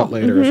edit good this call. out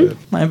later. If it,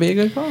 Might be a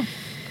good call.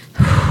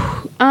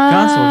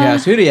 Constable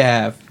cast. Who do you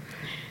have?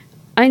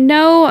 I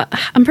know,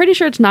 I'm pretty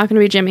sure it's not going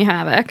to be Jimmy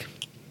Havoc.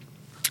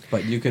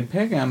 But you could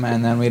pick him,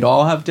 and then we'd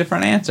all have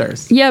different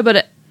answers. Yeah,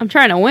 but I'm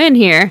trying to win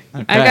here.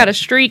 Okay. I've got a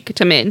streak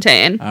to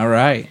maintain. All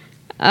right.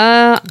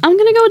 I'm going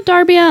to go with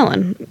Darby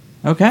Allin.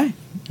 Okay.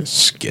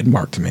 skid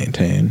mark to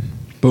maintain.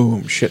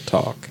 Boom, shit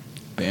talk.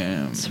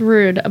 Boom. It's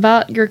rude.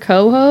 About your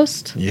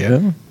co-host?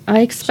 Yeah, I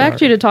expect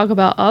Sorry. you to talk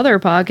about other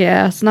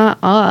podcasts, not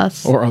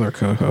us. or other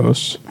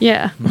co-hosts.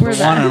 Yeah, The we're one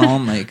that. and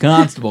only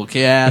Constable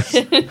Cass.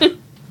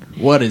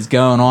 What is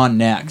going on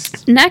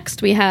next?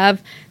 Next, we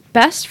have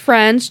Best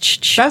Friends,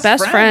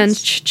 Best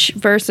Friends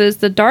versus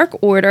the Dark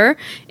Order,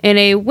 and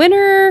a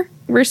winner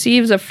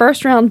receives a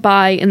first round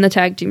bye in the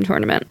tag team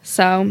tournament.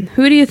 So,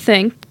 who do you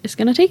think is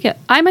going to take it?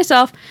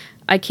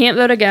 I can't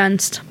vote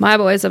against. My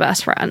boy's a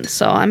best friend,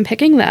 so I'm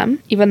picking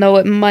them, even though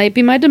it might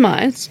be my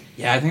demise.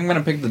 Yeah, I think I'm going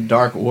to pick the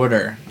Dark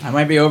Order. I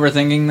might be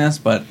overthinking this,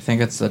 but I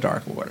think it's the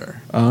Dark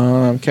Order.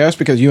 Cass,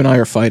 because you and I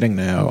are fighting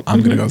now, I'm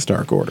going to go with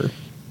Dark Order.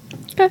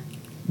 Okay.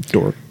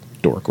 Dork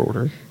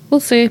Order. We'll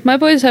see. My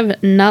boys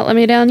have not let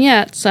me down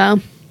yet, so.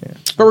 Yeah.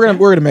 But we're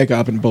gonna make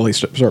up and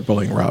start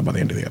bullying Rob by the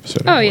end of the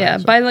episode. Oh, anyway, yeah,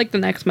 so. by like the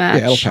next match.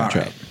 Yeah, it'll patch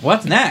All right. up.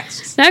 What's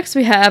next? Next,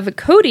 we have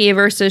Cody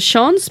versus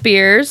Sean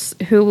Spears,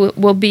 who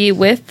will be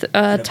with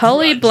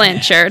Tully grudge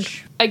Blanchard.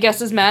 match. I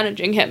guess is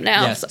managing him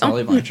now. Yes, so.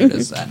 Tully Blanchard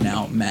is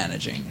now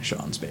managing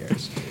Sean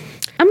Spears.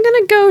 I'm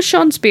gonna go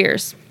Sean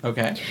Spears.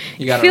 Okay.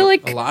 You got feel a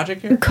like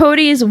logic here?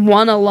 Cody's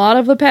won a lot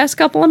of the past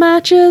couple of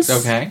matches.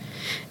 Okay.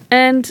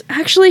 And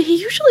actually, he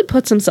usually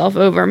puts himself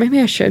over. Maybe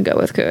I should go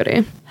with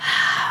Cody.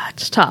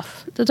 It's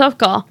tough. It's a tough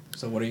call.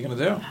 So what are you going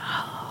to do?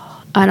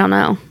 I don't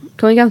know.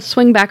 Can we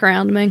swing back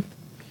around to me?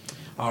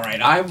 All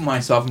right, I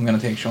myself am going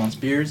to take Sean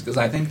Spears because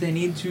I think they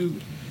need to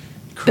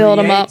Build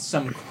him create up.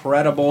 some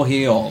credible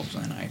heels,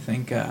 and I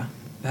think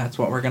that's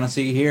what we're going to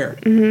see here.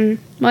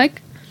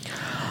 Mike?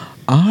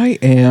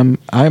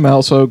 I'm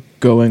also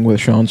going with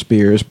Sean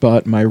Spears,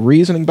 but my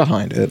reasoning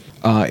behind it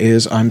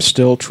is I'm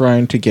still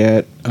trying to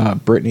get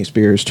Britney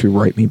Spears to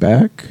write me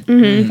back.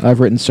 Mm-hmm. I've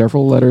written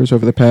several letters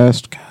over the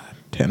past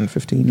 10,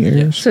 15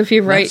 years. So if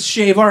you write, Let's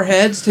shave our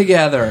heads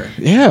together.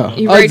 Yeah.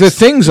 You write- The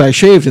things I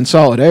shaved in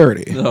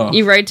solidarity. Ugh.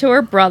 you write to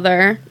her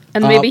brother,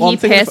 and maybe Well, he I'm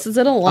thinking passes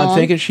it along. I'm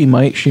thinking she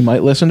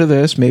might listen to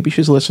this. Maybe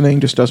she's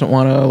listening, just doesn't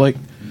want to Let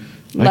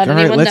all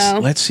right, anyone know.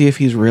 let's see if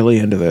he's really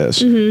into this.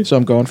 Mm-hmm. So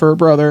I'm going for her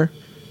brother,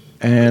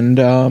 and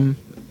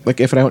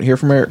if I don't hear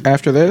from her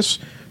after this,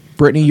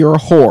 Brittany, you're a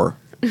whore.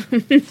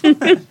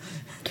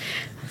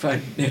 If I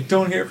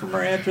don't hear from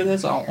her after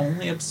this, I'll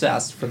only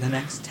obsess for the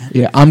next 10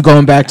 Yeah, I'm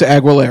going back to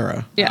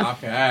Aguilera. Yeah.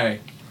 Okay.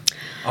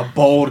 A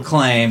bold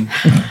claim.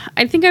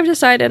 I think I've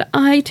decided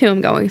I, too,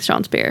 am going with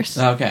Sean Spears.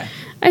 Okay.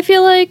 I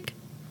feel like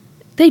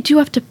they do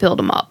have to build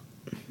him up.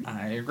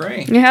 I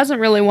agree. He hasn't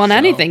really won So,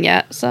 anything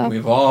yet, so.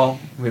 We've all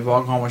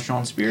gone with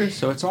Sean Spears,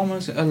 so it's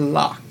almost a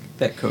lock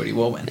that Cody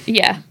will win.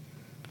 Yeah,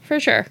 for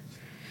sure.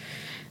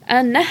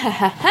 And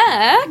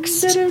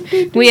next,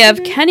 we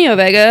have Kenny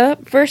Omega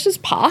versus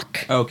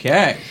Pac.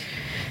 Okay.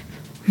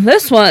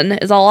 This one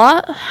is a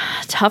lot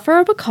tougher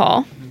of a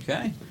call.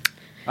 Okay.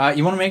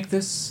 You want to make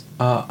this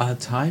a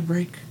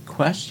tie-break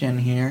question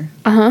here?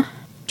 Uh-huh.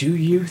 Do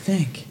you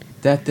think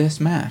that this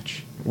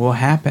match will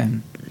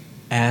happen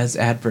as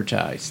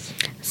advertised?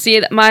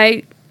 See,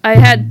 I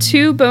had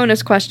two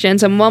bonus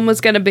questions, and one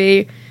was going to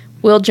be,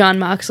 will Jon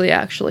Moxley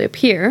actually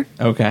appear?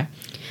 Okay.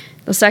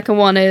 The second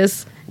one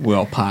is,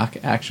 Will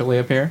Pac actually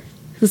appear?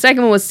 the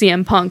second one was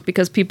CM Punk,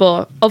 because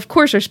people, of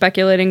course, are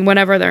speculating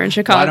whenever they're in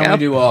Chicago. Why don't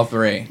we do all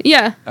three?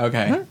 Yeah.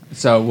 Okay.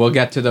 So we'll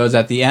get to those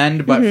at the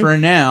end, but for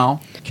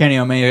now, Kenny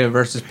Omega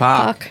versus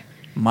Pac. Pac.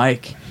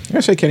 Mike. I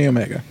say Kenny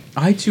Omega.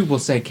 I too will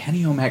say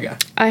Kenny Omega.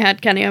 I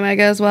had Kenny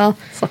Omega as well.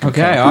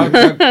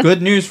 Okay,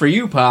 good news for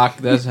you, Pac.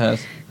 This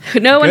has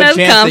No one good has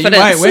chance confidence.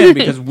 that you might win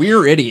because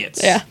we're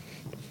idiots. Yeah.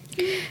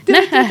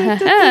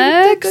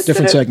 Next,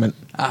 Different segment.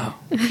 Oh.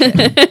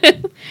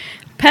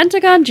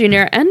 Pentagon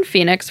Jr. and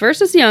Phoenix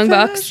versus the Young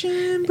Bucks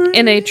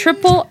in a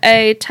Triple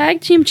A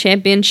Tag Team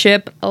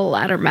Championship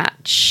ladder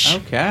match.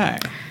 Okay.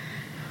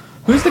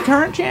 Who's the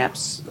current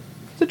champs?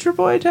 The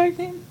AAA tag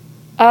team?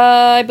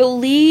 I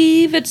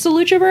believe it's the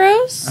Lucha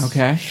Bros.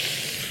 Okay.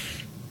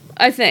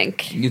 I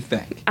think. You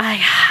think?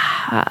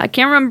 I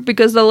can't remember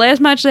because the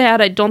last match they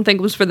had I don't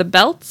think was for the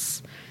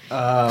belts.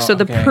 So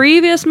the okay.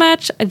 previous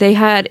match they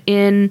had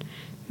in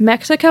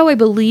Mexico, I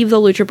believe the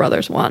Lucha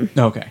Brothers won.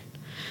 Okay.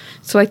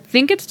 So I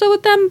think it's still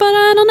with them, but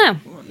I don't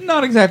know.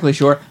 Not exactly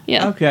sure.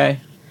 Yeah. Okay.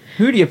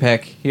 Who do you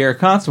pick here?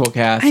 Constable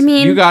Cast. I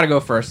mean- you got to go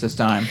first this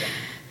time.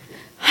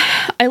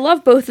 I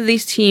love both of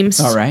these teams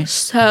All right.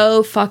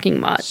 so fucking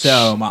much.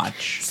 So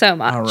much. So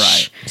much. All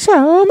right.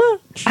 So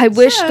much. I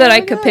wish that I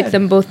could pick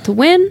them both to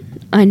win.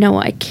 I know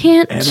I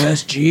can't.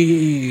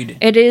 MSG'd.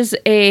 It is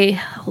a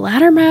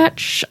ladder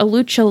match, a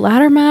lucha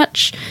ladder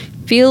match.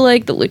 Feel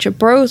like the Lucha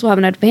Bros will have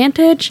an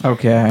advantage.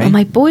 Okay. But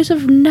my boys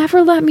have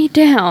never let me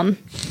down.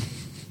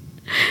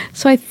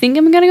 So I think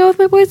I'm going to go with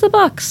my boys, the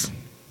Bucks.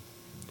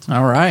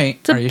 All right.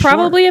 It's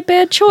probably a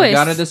bad sure? choice. We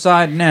got to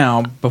decide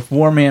now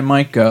before me and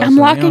Mike go. I'm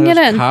we locking don't it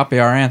just in. Copy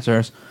our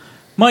answers.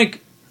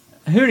 Mike,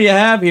 who do you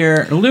have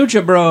here?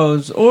 Lucha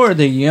Bros or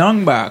the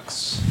Young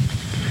Bucks?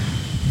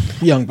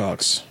 Young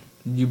Bucks.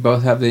 You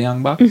both have the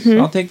Young Bucks?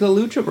 Mm-hmm. I'll take the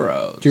Lucha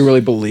Bros. Do you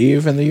really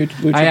believe in the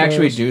Lucha I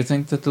actually Bros? do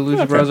think that the Lucha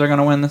Okay. Bros are going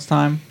to win this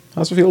time.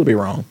 How's it feel to be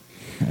wrong?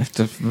 It's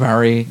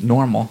very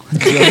normal.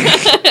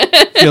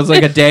 Feels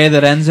like a day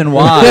that ends in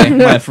Y,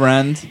 my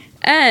friend.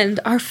 And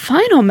our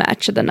final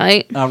match of the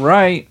night, All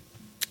right.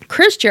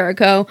 Chris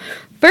Jericho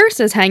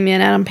versus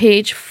Hangman Adam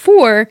Page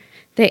for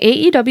the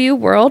AEW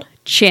World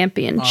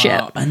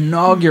Championship.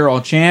 Inaugural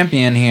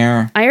champion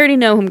here. I already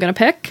know who I'm going to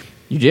pick.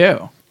 You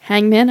do.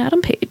 Hangman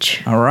Adam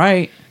Page. All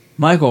right.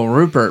 Michael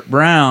Rupert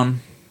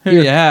Brown. Who do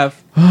you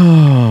have?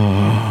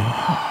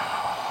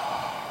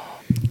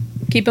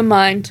 Keep in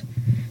mind,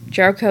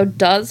 Jericho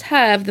does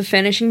have the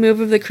finishing move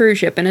of the cruise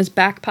ship in his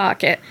back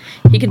pocket.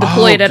 He can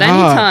deploy it at any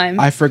time.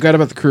 I forgot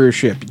about the cruise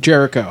ship.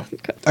 Jericho.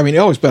 I mean, you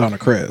always bet on a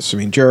Chris. I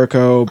mean,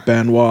 Jericho,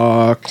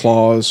 Benoit,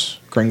 Claus,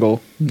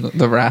 Kringle.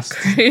 The rest.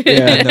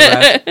 Yeah.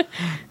 The rest.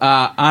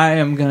 I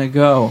am going to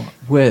go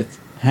with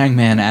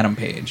Hangman Adam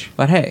Page.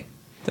 But hey,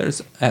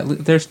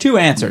 there's two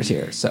answers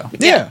here, so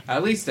Yeah.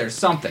 at least there's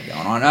something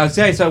going on.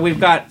 Okay, so we've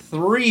got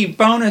 3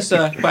 bonus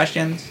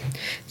questions.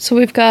 So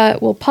we've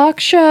got Will Pac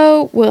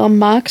show, Will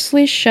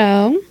Moxley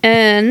show,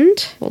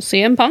 and Will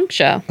CM Punk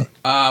show.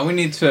 We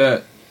need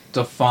to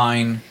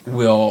define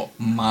Will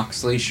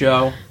Moxley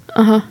show.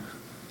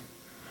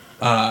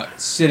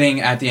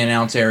 Sitting at the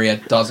announce area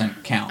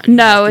doesn't count.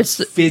 No, You have it's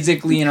to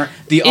physically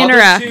the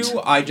interact. other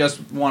 2. I just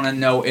want to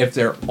know if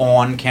they're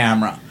on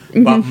camera.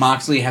 Mm-hmm. But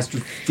Moxley has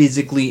to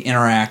physically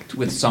interact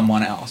with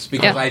someone else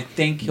because Yeah. I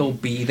think he'll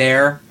be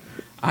there.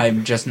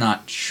 I'm just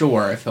not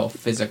sure if he'll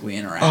physically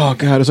interact. Oh,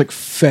 God. It's like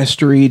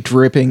festery,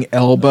 dripping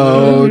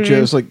elbow,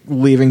 just like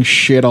leaving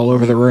shit all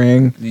over the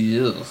ring.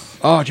 Ugh.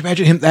 Oh, do you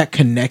imagine him that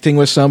connecting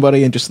with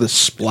somebody and just the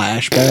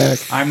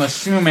splashback? I'm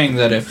assuming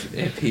that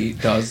if he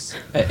does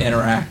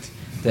interact,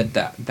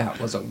 that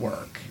was a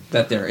work.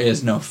 That there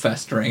is no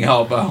festering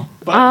elbow.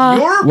 But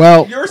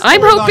your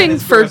I'm storyline hoping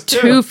is for us, too.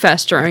 2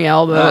 festering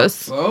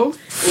elbows. Both?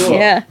 Ugh.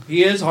 Yeah.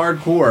 He is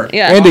hardcore.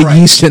 Yeah. And All a right.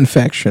 yeast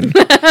infection.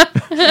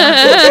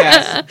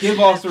 Yes. Give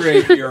all 3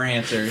 of your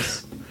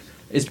answers.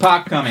 Is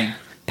Pac coming?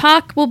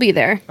 Pac will be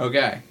there.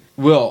 Okay.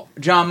 Will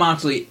John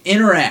Moxley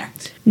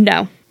interact?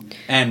 No.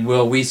 And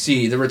will we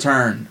see the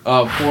return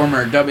of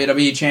former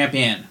WWE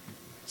champion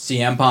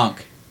CM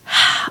Punk?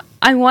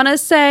 I want to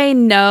say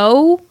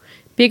no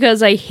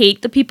because I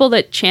hate the people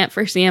that chant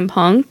for CM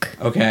Punk.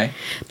 Okay.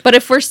 But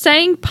if we're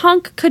saying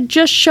Punk could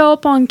just show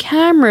up on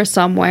camera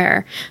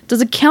somewhere,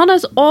 does it count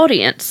as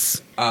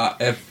audience?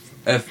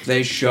 If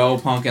they show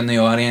Punk in the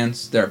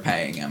audience, they're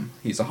paying him.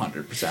 He's 100%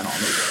 on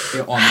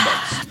the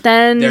books.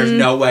 Then There's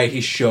no way he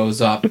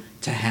shows up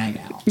to hang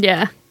out.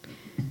 Yeah.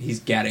 He's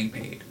getting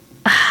paid.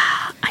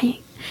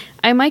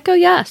 I might go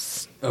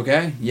yes.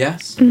 Okay.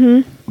 Yes.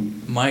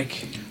 Mm-hmm.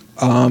 Mike.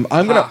 I'm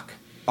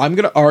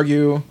gonna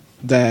argue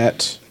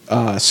that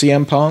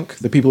CM Punk,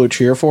 the people who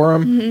cheer for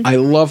him, I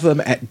love them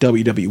at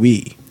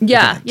WWE.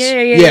 Yeah.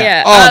 events.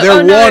 Yeah. Oh,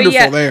 they're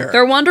wonderful there.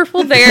 They're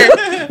wonderful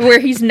there, where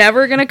he's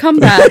never gonna come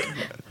back.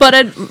 But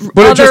at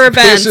But other it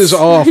just events, pisses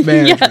off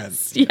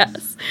management.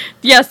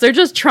 yes. They're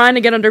just trying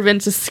to get under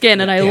Vince's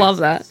skin, and I love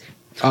that.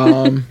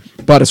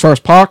 But as far as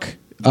Pac,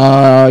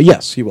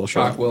 yes, he will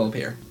show Pac up. will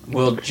appear.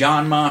 Will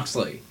John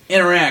Moxley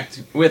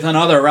interact with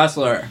another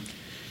wrestler?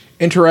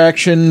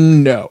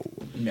 Interaction, no.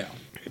 No.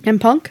 And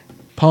Punk?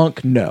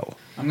 Punk, no.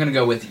 I'm going to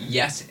go with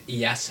yes,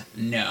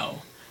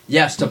 no.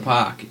 Yes to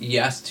Pac,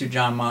 yes to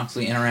John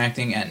Moxley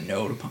interacting, and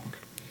no to Punk.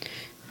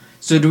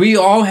 So do we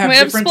all have We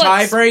have different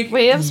splits. tiebreak?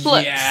 We have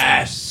splits.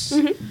 Yes.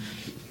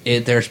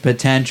 There's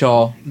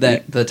potential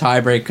that the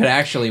tiebreak could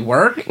actually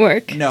work?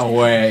 No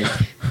way.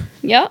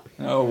 Yep.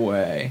 No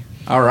way.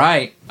 All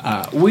right.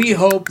 We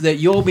hope that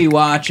you'll be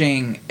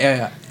watching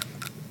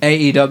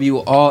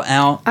AEW All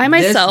Out. I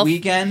myself this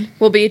weekend.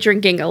 will be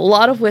drinking a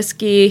lot of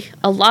whiskey,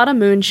 a lot of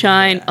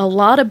moonshine, a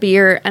lot of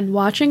beer, and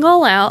watching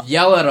All Out.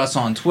 Yell at us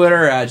on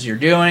Twitter as you're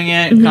doing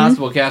it.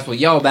 Constable Cass will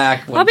yell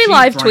back. When I'll be she's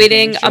live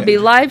drinking. tweeting. I'll be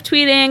live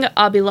tweeting.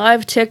 I'll be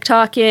live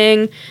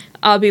TikToking.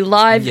 I'll be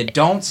live You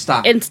don't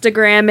stop.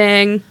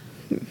 Instagramming.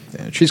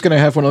 Yeah, she's going to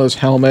have one of those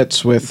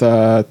helmets with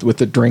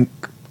the drink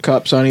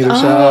cups on either Oh,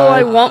 side.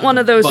 I want one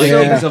of those.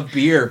 Buckets of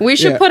beer. We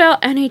should Yeah. put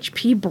out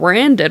NHP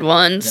branded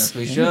ones. Yes,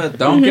 we should.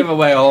 Don't give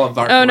away all of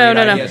our Oh, no,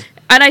 great no, no. ideas.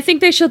 And I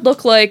think they should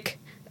look like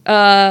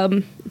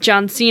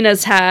John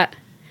Cena's hat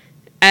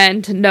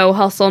and no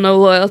hustle, no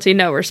loyalty,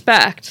 no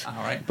respect. All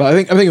right. But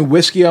I'm thinking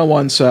whiskey on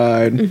one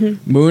side,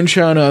 Mm-hmm.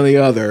 moonshine on the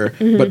other,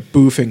 but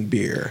boofing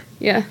beer.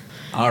 Yeah.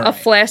 All A right.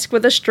 flask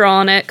with a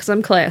straw in it because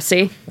I'm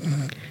classy.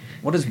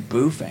 What is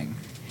boofing?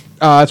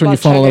 That's when you Butt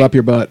funnel it chugging. up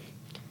your butt.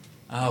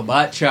 Oh,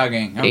 butt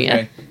chugging.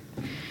 Okay.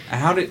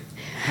 How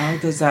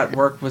does that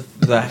work with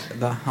the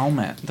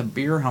helmet, the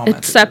beer helmet?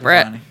 It's that you're separate.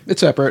 designing?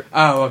 It's separate.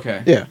 Oh,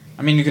 okay. Yeah.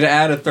 I mean, you could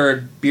add a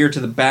third beer to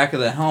the back of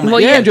the helmet.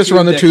 Well, Yeah, yeah, just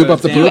run the that tube goes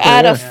up the down. You boot.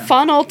 add a Yeah.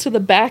 funnel to the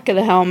back of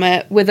the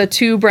helmet with a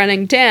tube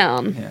running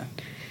down. Yeah.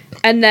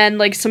 And then,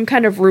 like, some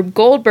kind of Rube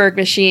Goldberg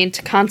machine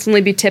to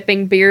constantly be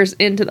tipping beers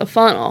into the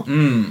funnel.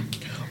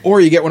 Or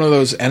you get one of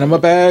those enema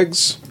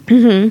bags,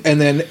 and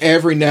then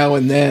every now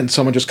and then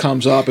someone just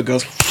comes up and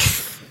goes,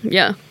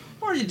 Yeah.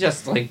 Or you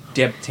just like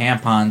dip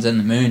tampons in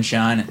the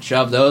moonshine and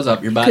shove those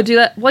up your butt. Could do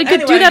that. Well, you could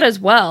do Anyway. that as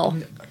well.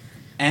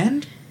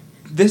 And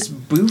this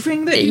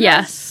boofing that you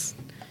Yes.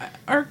 guys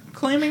are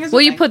claiming is.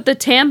 Well, you put the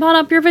tampon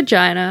up your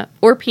vagina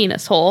or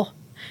penis hole,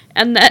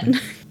 and then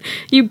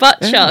you butt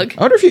chug.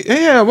 I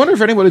wonder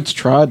if anybody's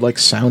tried like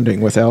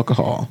sounding with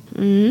alcohol.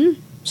 Mm-hmm.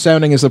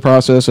 Sounding is the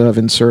process of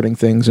inserting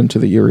things into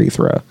the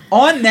urethra.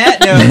 On that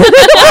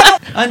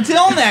note,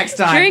 until next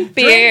time, Drink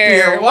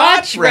beer,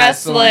 watch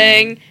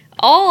wrestling,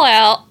 all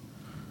out.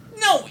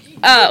 No,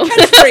 Oh.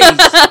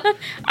 catchphrase.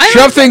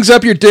 Shove things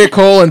up your dick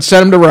hole and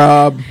send them to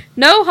Rob.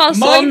 No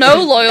hustle, Mine-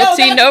 no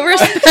loyalty, that's no my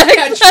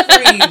respect.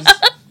 Catchphrase.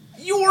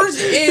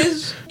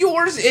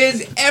 Yours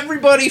is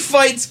everybody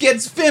fights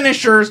gets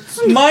finishers.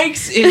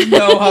 Mike's is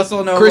no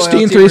hustle, no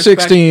Christine loyalty,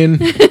 respect.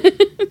 316.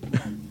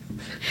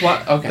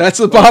 What? Okay. That's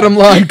the bottom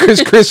line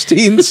because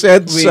Christine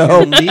said We so.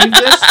 can leave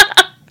this.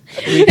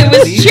 We It can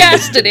was leave-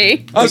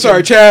 chastity. I'm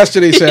sorry,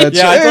 Chastity said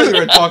Yeah, so. I thought we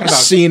were talking about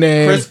C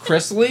name. Chris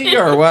Chrisley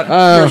or what?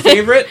 Oh. Your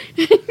favorite?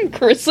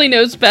 Chrisley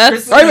knows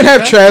best. Chrisley? I even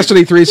have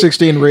Chastity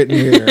 316 written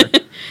here.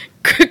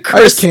 I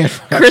just can't.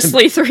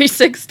 Chrisley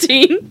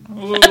 316.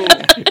 Ooh.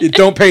 You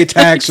don't pay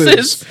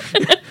taxes.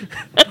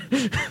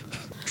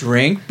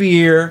 Drink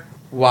beer,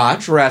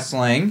 watch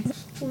wrestling.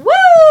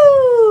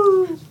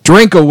 Woo!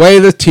 Drink away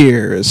the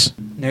tears.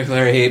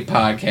 Nuclear Heat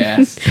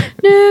Podcast.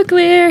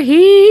 Nuclear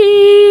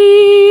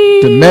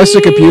heat.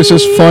 Domestic abuse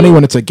is funny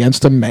when it's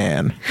against a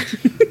man.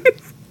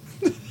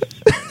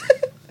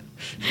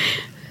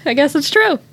 I guess it's true.